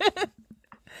 shout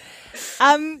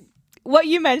out. What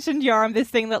you mentioned, Joram, this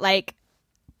thing that like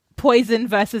poison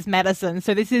versus medicine.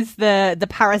 So this is the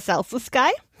Paracelsus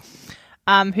guy.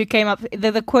 Who came up,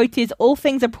 the quote is, all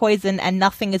things are poison and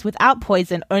nothing is without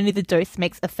poison, only the dose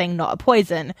makes a thing not a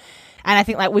poison. And I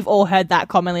think like we've all heard that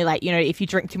commonly, like, you know, if you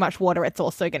drink too much water, it's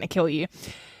also going to kill you.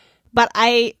 But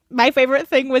my favorite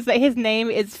thing was that his name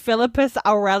is Philippus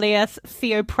Aurelius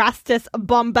Theophrastus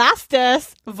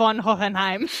Bombastus von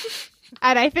Hohenheim.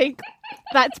 And I think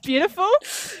that's beautiful.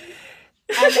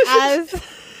 And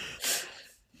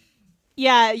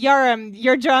Yeah, Joram,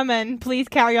 you're German. Please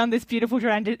carry on this beautiful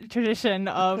tradition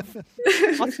of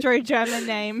Austro-German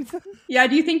names. Yeah,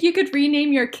 do you think you could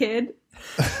rename your kid?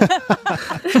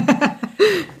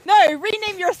 No,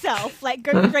 rename yourself. Like,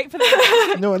 go straight for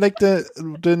the... No, like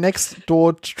the next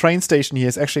door train station here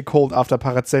is actually called after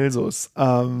Paracelsus.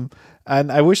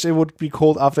 And I wish it would be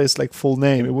called after his like full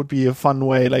name. It would be a fun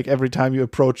way. Like every time you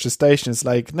approach the station, it's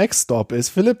like next stop is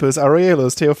Philippus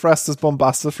Aurelius Theophrastus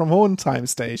Bombastus from Hohenheim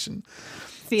Station.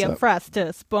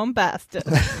 Theophrastus Bombastus.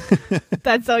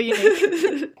 That's all you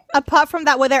need. Apart from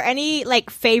that, were there any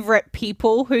like favorite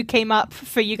people who came up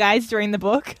for you guys during the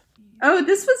book? Oh,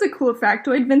 this was a cool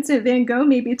factoid. Vincent van Gogh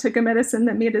maybe took a medicine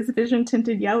that made his vision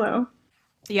tinted yellow.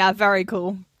 Yeah, very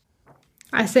cool.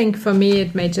 I think for me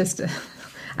it made just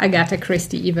Agatha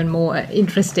Christie even more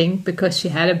interesting because she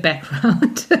had a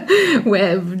background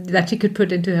that she could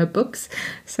put into her books.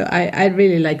 So I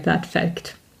really like that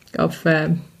fact of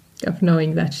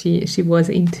knowing that she was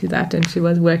into that and she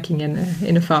was working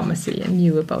in a pharmacy and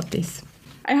knew about this.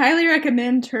 I highly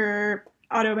recommend her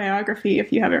autobiography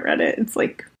if you haven't read it. It's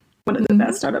like one of the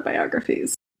best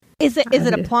autobiographies. Is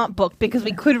it a plant book? Because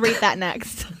we could read that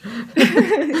next.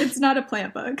 It's not a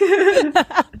plant book.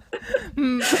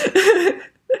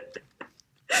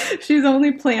 She's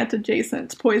only plant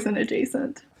adjacent, poison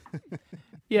adjacent.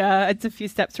 Yeah, it's a few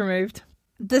steps removed.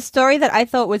 The story that I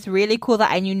thought was really cool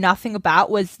that I knew nothing about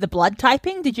was the blood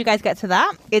typing. Did you guys get to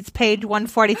that? It's page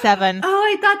 147. Oh,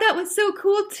 I thought that was so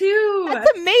cool too.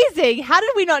 That's amazing. How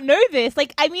did we not know this?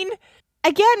 Like, I mean,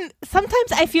 again,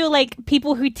 sometimes I feel like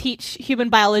people who teach human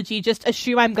biology just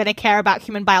assume I'm going to care about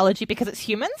human biology because it's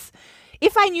humans.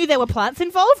 If I knew there were plants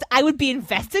involved, I would be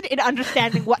invested in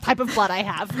understanding what type of blood I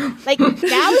have. Like, now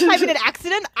if I'm in an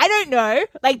accident, I don't know.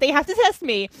 Like, they have to test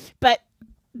me. But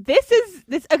this.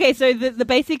 Okay, so the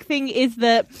basic thing is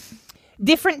that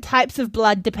different types of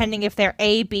blood, depending if they're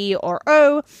A, B, or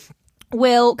O,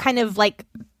 will kind of, like,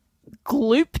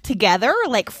 gloop together,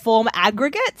 like form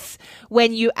aggregates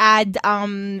when you add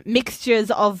mixtures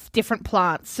of different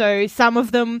plants. So some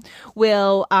of them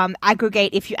will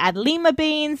aggregate if you add lima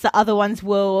beans, the other ones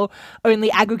will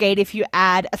only aggregate if you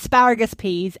add asparagus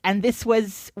peas, and this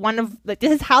was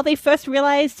this is how they first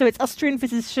realized. So it's Austrian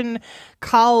physician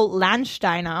Karl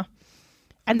Landsteiner,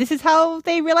 and this is how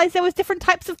they realized there was different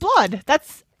types of blood.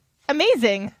 That's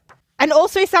amazing. And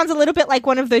also sounds a little bit like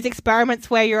one of those experiments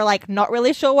where you're like not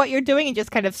really sure what you're doing and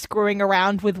just kind of screwing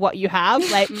around with what you have.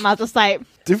 Like, I'll just like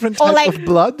different types of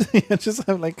blood. You just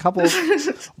have like a couple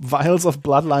of vials of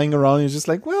blood lying around. You're just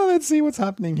like, well, let's see what's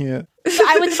happening here. So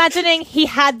I was imagining he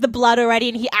had the blood already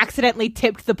and he accidentally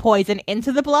tipped the poison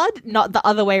into the blood, not the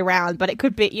other way around. But it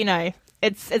could be,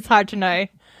 it's hard to know.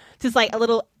 Just like a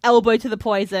little elbow to the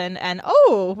poison, and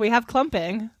we have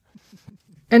clumping.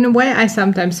 In a way, I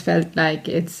sometimes felt like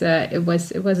it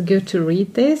was good to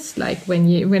read this. Like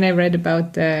when I read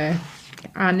about the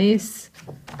anise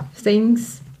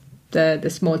things, the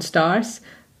small stars,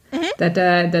 that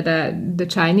the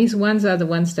Chinese ones are the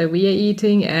ones that we are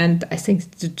eating, and I think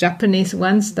the Japanese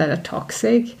ones that are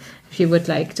toxic. If you would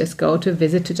like just go to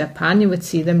visit to Japan, you would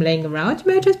see them laying around.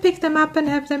 You may just pick them up and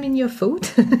have them in your food.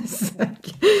 It's like,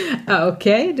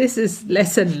 okay, this is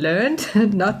lesson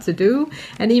learned, not to do.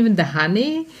 And even the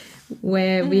honey,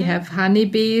 where we have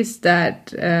honeybees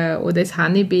or there's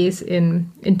honeybees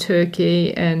in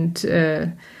Turkey and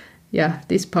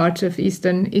these parts of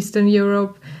Eastern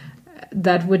Europe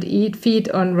that would feed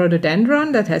on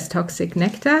rhododendron that has toxic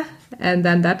nectar, and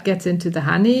then that gets into the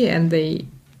honey, and they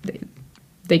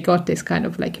got this kind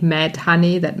of like mad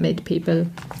honey that made people,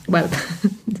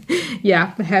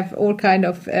 have all kind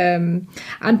of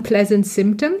unpleasant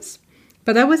symptoms.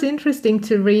 But that was interesting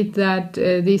to read that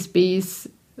these bees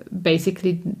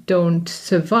basically don't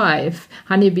survive.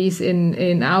 Honeybees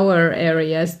in our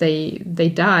areas,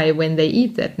 they die when they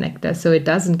eat that nectar, so it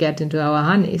doesn't get into our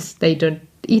honeys. They don't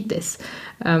eat this.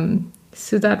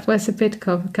 So that was a bit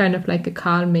kind of like a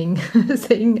calming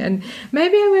thing. And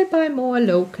maybe I will buy more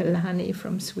local honey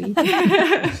from Sweden.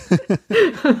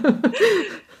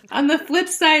 On the flip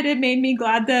side, it made me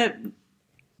glad that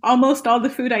almost all the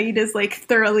food I eat is like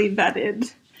thoroughly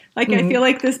vetted. Like, I feel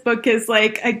like this book is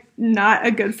like not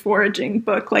a good foraging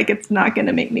book. Like, it's not going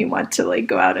to make me want to like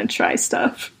go out and try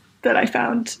stuff that I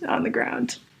found on the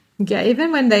ground. Yeah,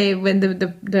 even when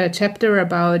the chapter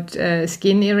about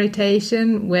skin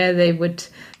irritation, where they would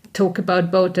talk about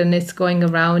botanists going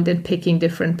around and picking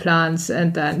different plants,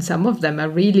 and then some of them are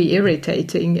really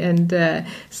irritating, and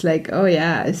it's like,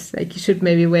 it's like you should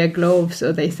maybe wear gloves,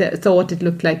 or they thought it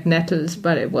looked like nettles,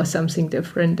 but it was something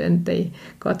different, and they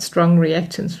got strong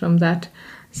reactions from that.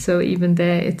 So even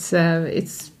there,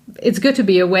 it's it's good to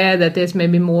be aware that there's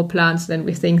maybe more plants than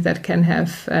we think that can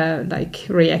have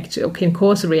react or can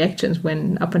cause reactions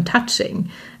when upon touching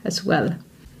as well.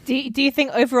 Do you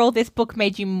think overall this book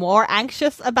made you more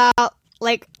anxious about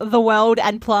like the world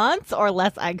and plants, or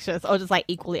less anxious, or just like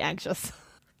equally anxious?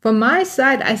 From my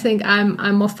side, I think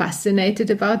I'm more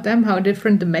fascinated about them, how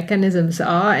different the mechanisms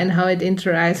are, and how it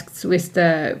interacts with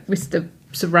the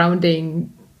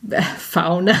surrounding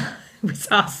fauna,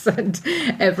 with us and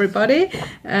everybody.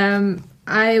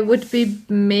 I would be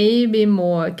maybe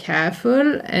more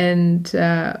careful, and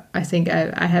I think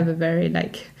I have a very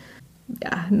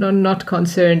not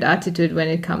concerned attitude when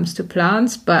it comes to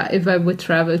plants. But if I would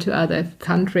travel to other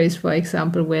countries, for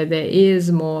example, where there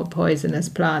is more poisonous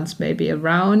plants maybe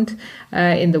around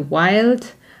in the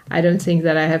wild, I don't think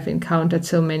that I have encountered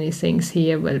so many things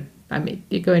here. Well, I mean,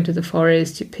 you go into the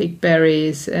forest, you pick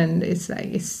berries, and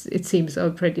it seems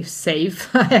all pretty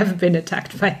safe. I haven't been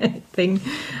attacked by anything.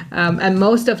 And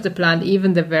most of the plant,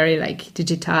 even the very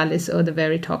digitalis or the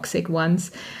very toxic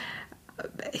ones,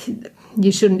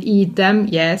 you shouldn't eat them,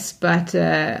 yes, but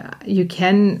you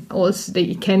can also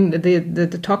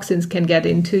the toxins can get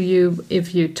into you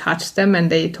if you touch them,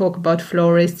 and they talk about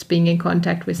florists being in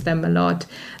contact with them a lot,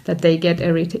 that they get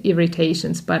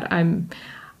irritations. But I'm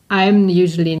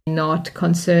usually not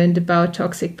concerned about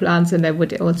toxic plants, and I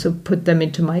would also put them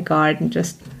into my garden,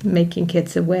 just making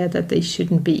kids aware that they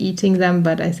shouldn't be eating them.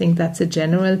 But I think that's a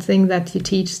general thing that you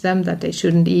teach them, that they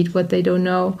shouldn't eat what they don't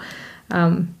know.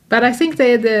 But I think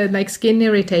the skin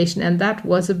irritation, and that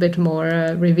was a bit more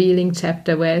revealing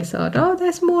chapter where I thought, oh,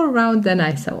 there's more around than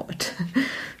I thought.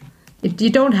 You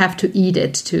don't have to eat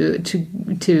it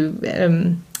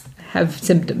to have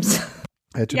symptoms.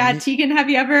 Yeah, Tegan, have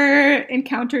you ever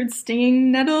encountered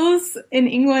stinging nettles? In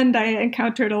England, I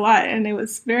encountered a lot, and it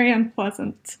was very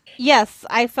unpleasant. Yes,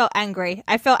 I felt angry.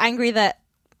 I felt angry that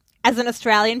as an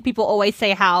Australian, people always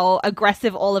say how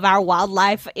aggressive all of our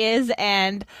wildlife is,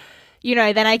 and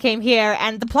then I came here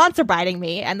and the plants are biting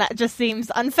me, and that just seems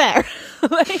unfair.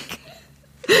 I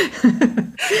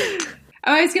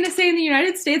was going to say, in the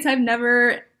United States, I've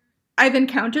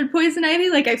encountered poison ivy,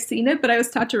 I've seen it, but I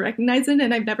was taught to recognize it,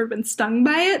 and I've never been stung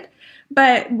by it.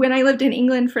 But when I lived in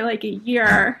England for a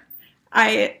year,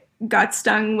 I got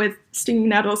stung with stinging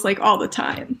nettles all the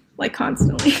time,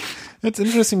 constantly. It's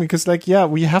interesting because,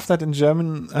 we have that in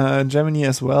Germany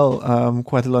as well,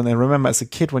 quite a lot. And I remember as a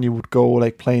kid when you would go,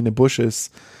 play in the bushes,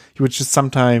 you would just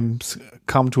sometimes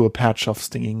come to a patch of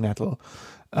stinging nettle.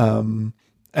 And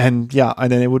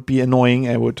then it would be annoying,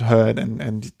 it would hurt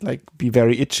and be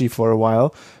very itchy for a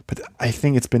while. But I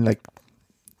think it's been,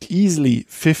 easily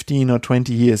 15 or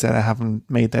 20 years that I haven't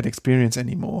made that experience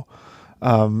anymore.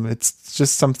 It's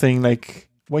just something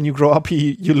when you grow up,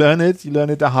 you learn it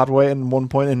the hard way at one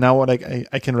point, and now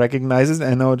I can recognize it,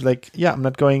 and now I'm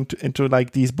not going into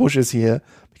these bushes here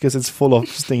because it's full of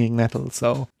stinging nettles.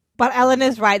 So, but Ellen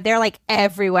is right; they're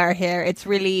everywhere here. It's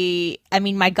really,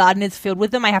 my garden is filled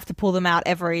with them. I have to pull them out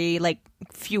every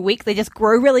few weeks. They just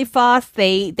grow really fast.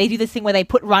 They do this thing where they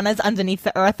put runners underneath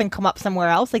the earth and come up somewhere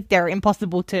else. They're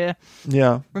impossible to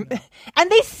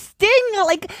and they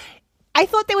sting I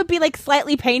thought they would be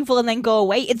slightly painful and then go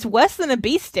away. It's worse than a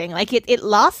bee sting. it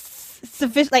lasts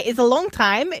sufficient. It's a long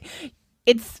time.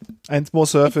 And more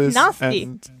surface. It's nasty.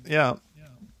 And, yeah.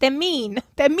 They're mean.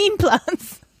 They're mean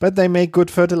plants. But they make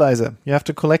good fertilizer. You have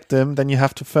to collect them, then you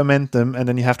have to ferment them, and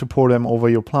then you have to pour them over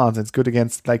your plants. It's good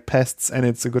against pests, and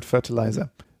it's a good fertilizer.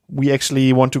 We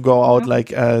actually want to go out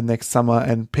next summer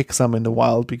and pick some in the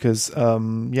wild because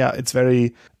it's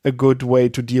a good way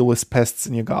to deal with pests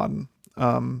in your garden.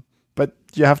 But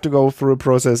you have to go through a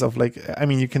process of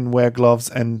you can wear gloves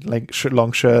and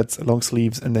long shirts, long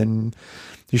sleeves, and then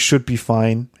you should be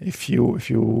fine if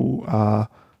you are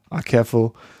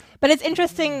careful. But it's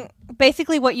interesting.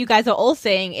 Basically, what you guys are all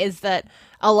saying is that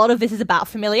a lot of this is about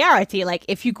familiarity.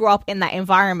 If you grow up in that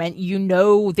environment,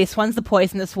 this one's the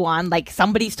poisonous one.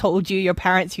 Somebody's told you, your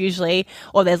parents usually,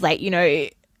 or there's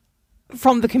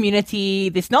from the community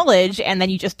this knowledge, and then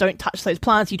you just don't touch those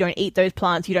plants, you don't eat those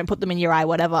plants, you don't put them in your eye,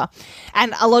 whatever.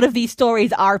 And a lot of these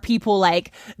stories are people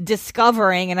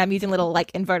discovering, and I'm using little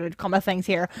inverted comma things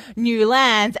here, new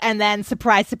lands, and then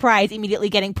surprise, surprise, immediately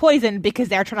getting poisoned because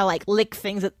they're trying to lick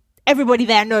things that everybody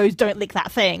there knows don't lick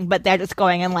that thing, but they're just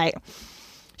going and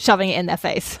shoving it in their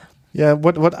face. Yeah,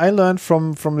 what I learned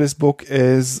from this book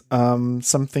is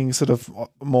something sort of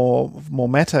more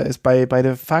meta, is by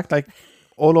the fact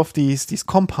all of these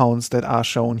compounds that are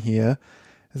shown here,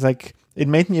 it's it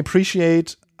made me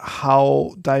appreciate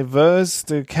how diverse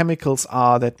the chemicals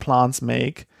are that plants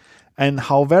make, and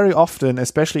how very often,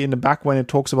 especially in the back when it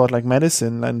talks about like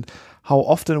medicine, and how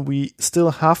often we still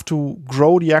have to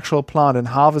grow the actual plant and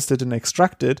harvest it and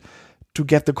extract it to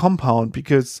get the compound,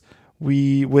 because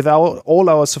without all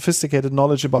our sophisticated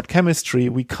knowledge about chemistry,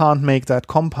 we can't make that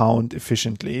compound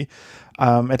efficiently,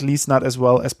 at least not as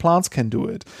well as plants can do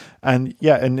it. And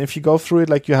and if you go through it,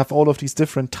 like you have all of these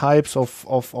different types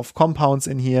of compounds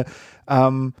in here,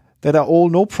 that are all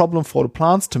no problem for the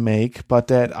plants to make, but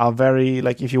that are very,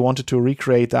 like, if you wanted to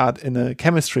recreate that in a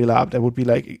chemistry lab, that would be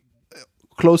like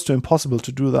close to impossible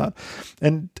to do that.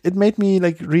 And it made me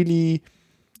like really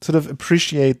sort of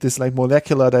appreciate this like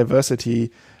molecular diversity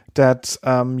that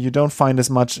you don't find as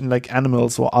much in like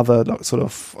animals or other sort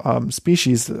of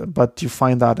species, but you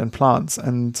find that in plants.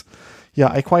 And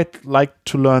I quite like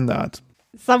to learn that.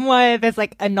 Somewhere there's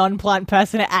like a non-plant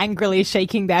person angrily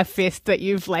shaking their fist that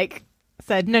you've like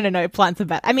said, no, plants are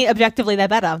better. I mean, objectively they're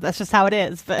better. That's just how it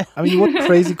is. But I mean, what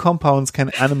crazy compounds can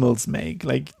animals make?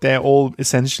 Like, they're all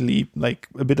essentially like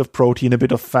a bit of protein, a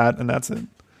bit of fat, and that's it.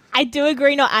 I do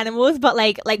agree, not animals, but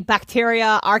like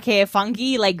bacteria, archaea,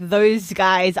 fungi, like those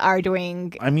guys are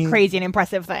doing crazy and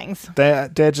impressive things. They're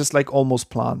just like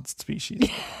almost plant species.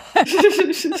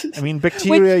 I mean,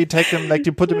 bacteria, you take them, like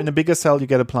you put them in a bigger cell, you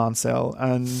get a plant cell.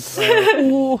 And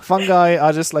fungi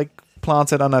are just like plants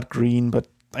that are not green, but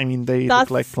I mean, they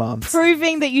look like plants.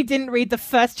 Proving that you didn't read the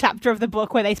first chapter of the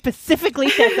book where they specifically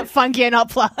said that fungi are not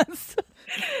plants.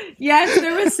 Yes,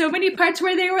 there was so many parts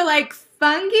where they were like,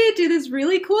 fungi do this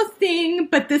really cool thing,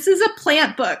 but this is a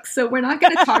plant book, so we're not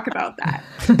going to talk about that.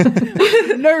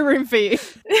 No room for you.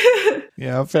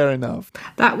 Yeah, fair enough.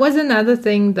 That was another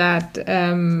thing that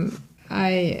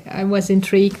I was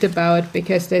intrigued about,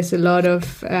 because there's a lot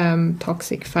of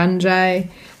toxic fungi,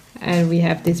 and we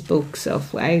have these books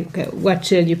of what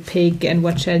shall you pick and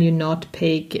what shall you not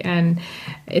pick, and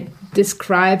it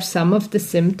describes some of the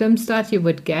symptoms that you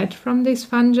would get from these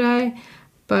fungi.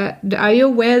 But are you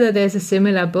aware that there's a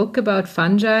similar book about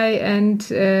fungi and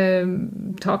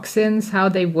toxins, how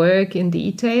they work in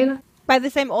detail? By the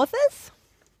same authors?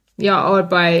 Yeah, or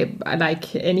by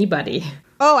like anybody.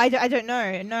 Oh, I don't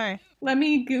know. No. Let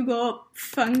me Google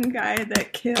fungi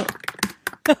that kill.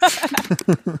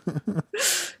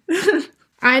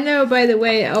 I know, by the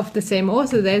way, of the same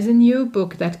author, there's a new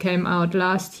book that came out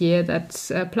last year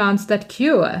that's Plants That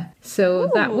Cure. So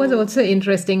that was also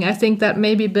interesting. I think that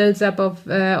maybe builds up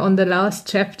on the last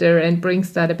chapter and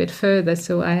brings that a bit further.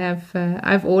 So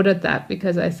I've ordered that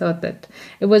because I thought that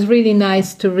it was really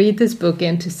nice to read this book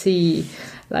and to see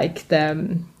like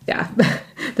the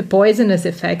poisonous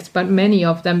effects, but many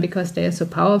of them, because they are so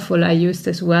powerful, are used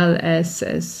as well as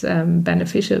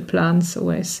beneficial plants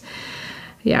or as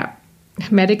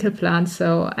medical plants.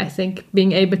 So I think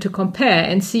being able to compare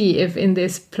and see if in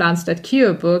this Plants That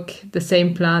Cure book the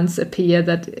same plants appear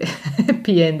that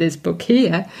appear in this book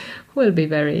here will be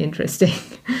very interesting.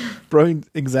 Bro,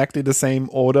 exactly the same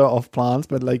order of plants,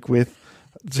 but like with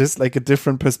just like a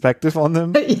different perspective on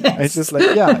them. Yes. It's just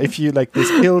like, if you like,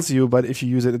 this kills you, but if you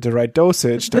use it at the right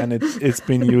dosage, then it's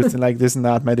been used in like this and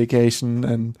that medication.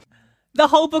 And the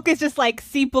whole book is just like,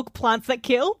 see book Plants That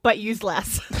Kill, but use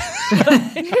less.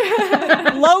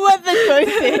 Lower the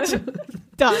dosage.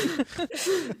 Done.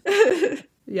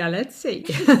 Yeah, let's see.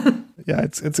 Yeah,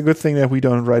 it's a good thing that we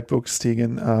don't write books,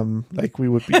 Tegan. Like, we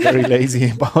would be very lazy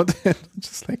about it.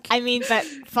 Just like, I mean, but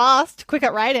fast, quick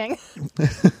at writing.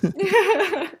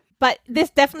 But this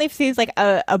definitely seems like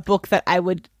a book that I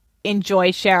would enjoy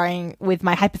sharing with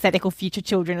my hypothetical future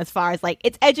children, as far as like,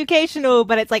 it's educational,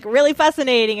 but it's like really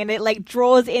fascinating, and it like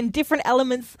draws in different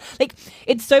elements. Like,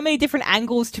 it's so many different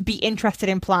angles to be interested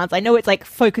in plants. I know it's like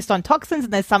focused on toxins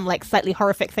and there's some like slightly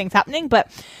horrific things happening,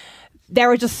 but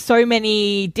there are just so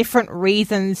many different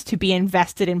reasons to be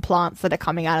invested in plants that are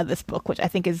coming out of this book, which I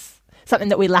think is something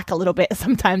that we lack a little bit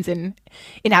sometimes in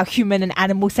our human and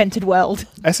animal-centered world.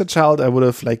 As a child, I would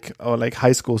have or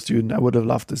high school student, I would have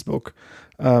loved this book.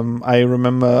 I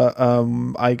remember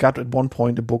I got at one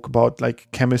point a book about like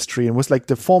chemistry, and was like,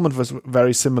 the format was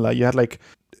very similar. You had like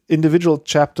individual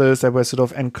chapters that were sort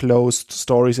of enclosed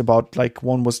stories about, like,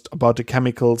 one was about the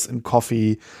chemicals in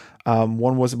coffee.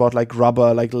 One was about like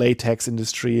rubber, like latex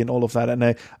industry and all of that. And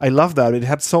I love that. It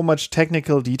had so much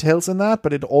technical details in that,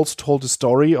 but it also told a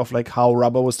story of like how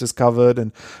rubber was discovered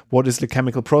and what is the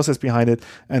chemical process behind it.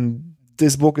 And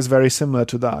this book is very similar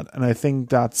to that. And I think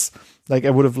that's like,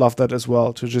 I would have loved that as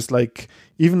well, to just like,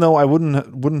 even though I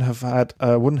wouldn't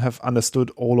have understood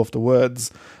all of the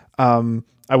words,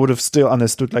 I would have still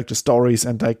understood like the stories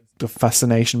and like the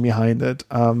fascination behind it.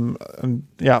 And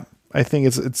yeah, I think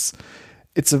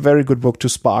it's a very good book to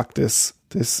spark this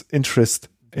interest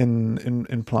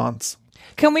in plants.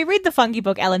 Can we read the fungi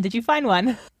book, Ellen? Did you find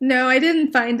one? No, I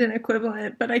didn't find an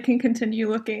equivalent, but I can continue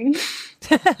looking.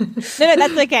 No,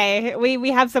 that's okay.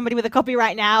 We have somebody with a copy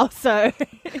right now, so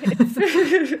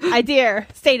idea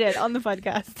stated on the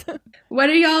podcast. What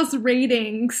are y'all's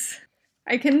ratings?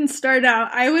 I can start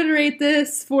out. I would rate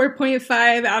this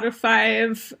 4.5 out of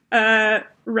 5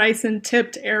 rice and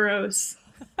tipped arrows.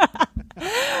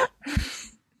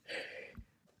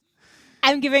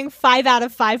 I'm giving 5 out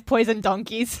of 5 poison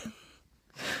donkeys.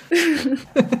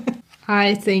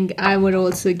 I think I would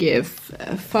also give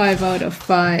 5 out of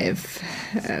 5.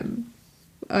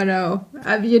 Oh no,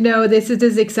 this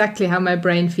is exactly how my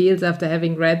brain feels after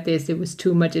having read this. It was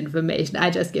too much information.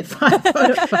 I just give 5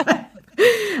 out of 5.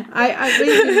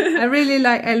 I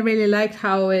really liked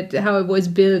how it was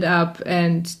built up,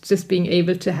 and just being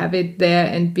able to have it there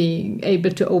and being able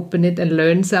to open it and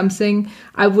learn something.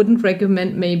 I wouldn't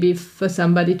recommend maybe for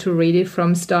somebody to read it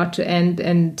from start to end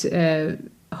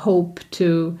and hope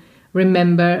to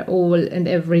remember all and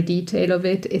every detail of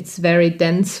it. It's very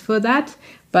dense for that,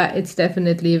 but it's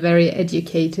definitely a very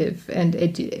educative and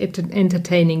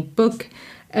entertaining book.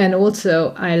 And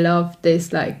also, I love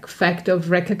this fact of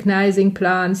recognizing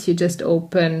plants. You just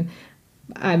open,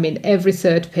 every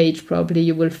third page probably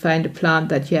you will find a plant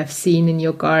that you have seen in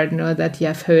your garden or that you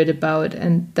have heard about.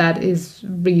 And that is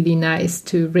really nice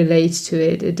to relate to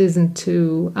it. It isn't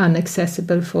too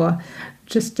inaccessible for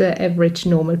just the average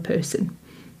normal person.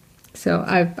 So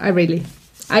I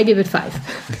give it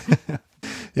 5.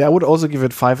 Yeah, I would also give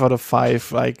it 5 out of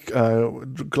 5,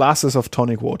 glasses of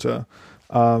tonic water.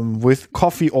 With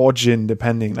coffee or gin,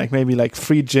 depending, maybe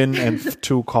 3 gin and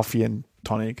 2 coffee and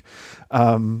tonic.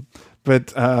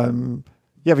 Because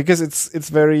it's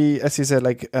very, as you said,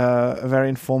 very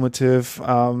informative.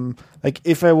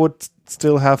 If I would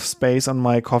still have space on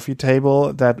my coffee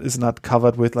table that is not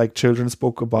covered with children's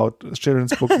book about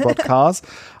cars,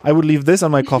 I would leave this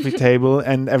on my coffee table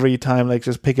and every time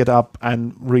just pick it up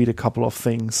and read a couple of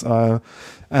things.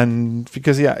 And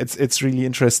because it's really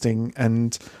interesting.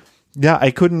 And yeah,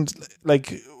 I couldn't, I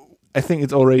think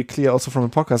it's already clear also from the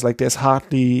podcast, there's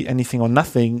hardly anything or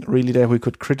nothing really there we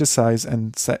could criticize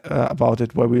and say about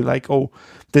it, where we're oh,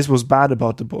 this was bad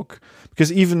about the book. Because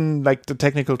even the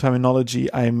technical terminology,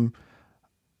 I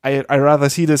rather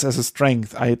see this as a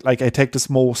strength. I take this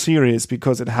more serious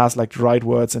because it has the right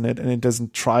words in it, and it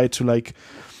doesn't try to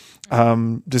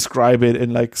describe it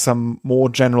in some more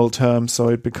general terms, so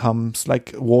it becomes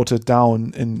watered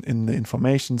down in the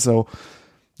information. So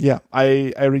yeah,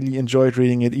 I really enjoyed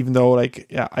reading it, even though I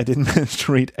didn't manage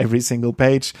to read every single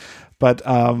page, but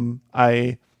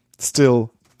I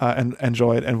still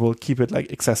enjoy it and will keep it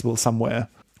accessible somewhere.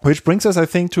 Which brings us, I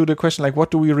think, to the question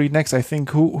what do we read next? I think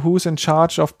who's in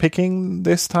charge of picking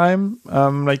this time?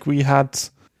 We had,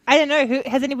 I don't know,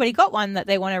 has anybody got one that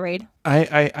they want to read?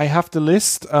 I have the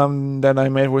list that I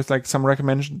made with some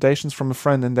recommendations from a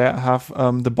friend, and there I have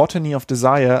The Botany of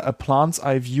Desire: A Plant's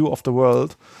Eye View of the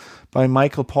World by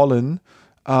Michael Pollan.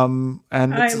 And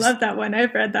I love that one.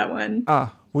 I've read that one.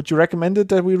 Would you recommend it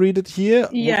that we read it here?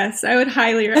 Yes, I would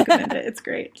highly recommend it. It's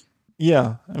great.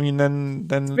 Yeah, then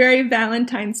it's very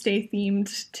Valentine's Day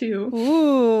themed too.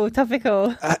 Ooh,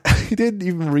 topical. I didn't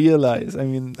even realize.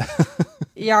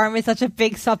 Joram is such a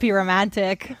big soppy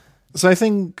romantic. So I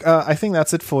think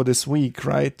that's it for this week,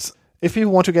 right? If you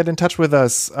want to get in touch with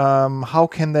us, how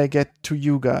can they get to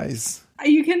you guys?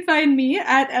 You can find me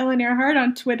at Ellen Earhart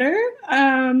on Twitter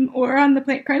or on the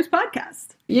Plant Crimes Podcast.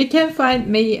 You can find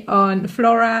me on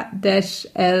flora-l.com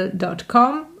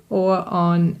or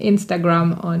on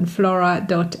Instagram on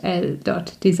flora.l.design.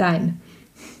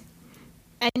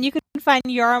 And you can find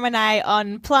Joram and I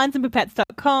on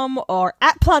plantsandpipettes.com or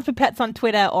at plantspipettes on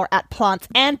Twitter or at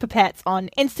plantsandpipettes on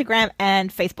Instagram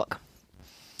and Facebook.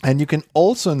 And you can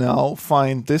also now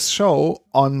find this show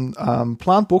on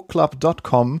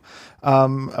plantbookclub.com,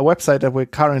 a website that we're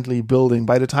currently building.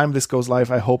 By the time this goes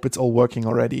live, I hope it's all working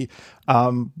already.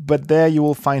 But there you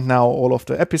will find now all of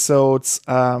the episodes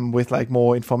with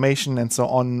more information and so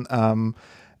on.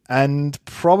 And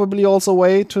probably also a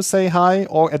way to say hi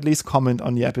or at least comment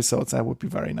on the episodes. That would be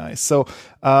very nice. So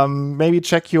maybe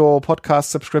check your podcast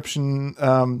subscription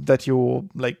that you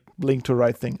link to the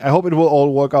right thing. I hope it will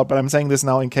all work out, but I'm saying this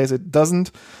now in case it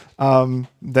doesn't. Then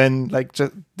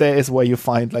just there is where you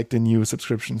find the new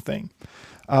subscription thing.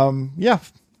 Yeah,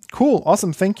 cool,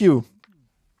 awesome, thank you.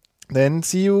 Then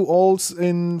see you all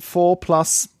in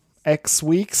 4+ X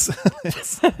weeks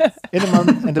in a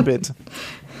month and a bit.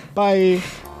 Bye.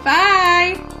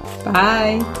 Bye.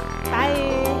 Bye.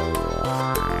 Bye.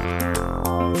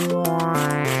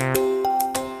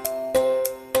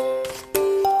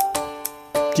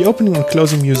 The opening and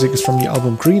closing music is from the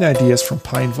album Green Ideas from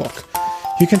Pine Vogue.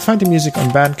 You can find the music on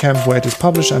Bandcamp, where it is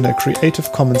published under a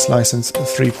Creative Commons license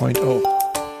 3.0.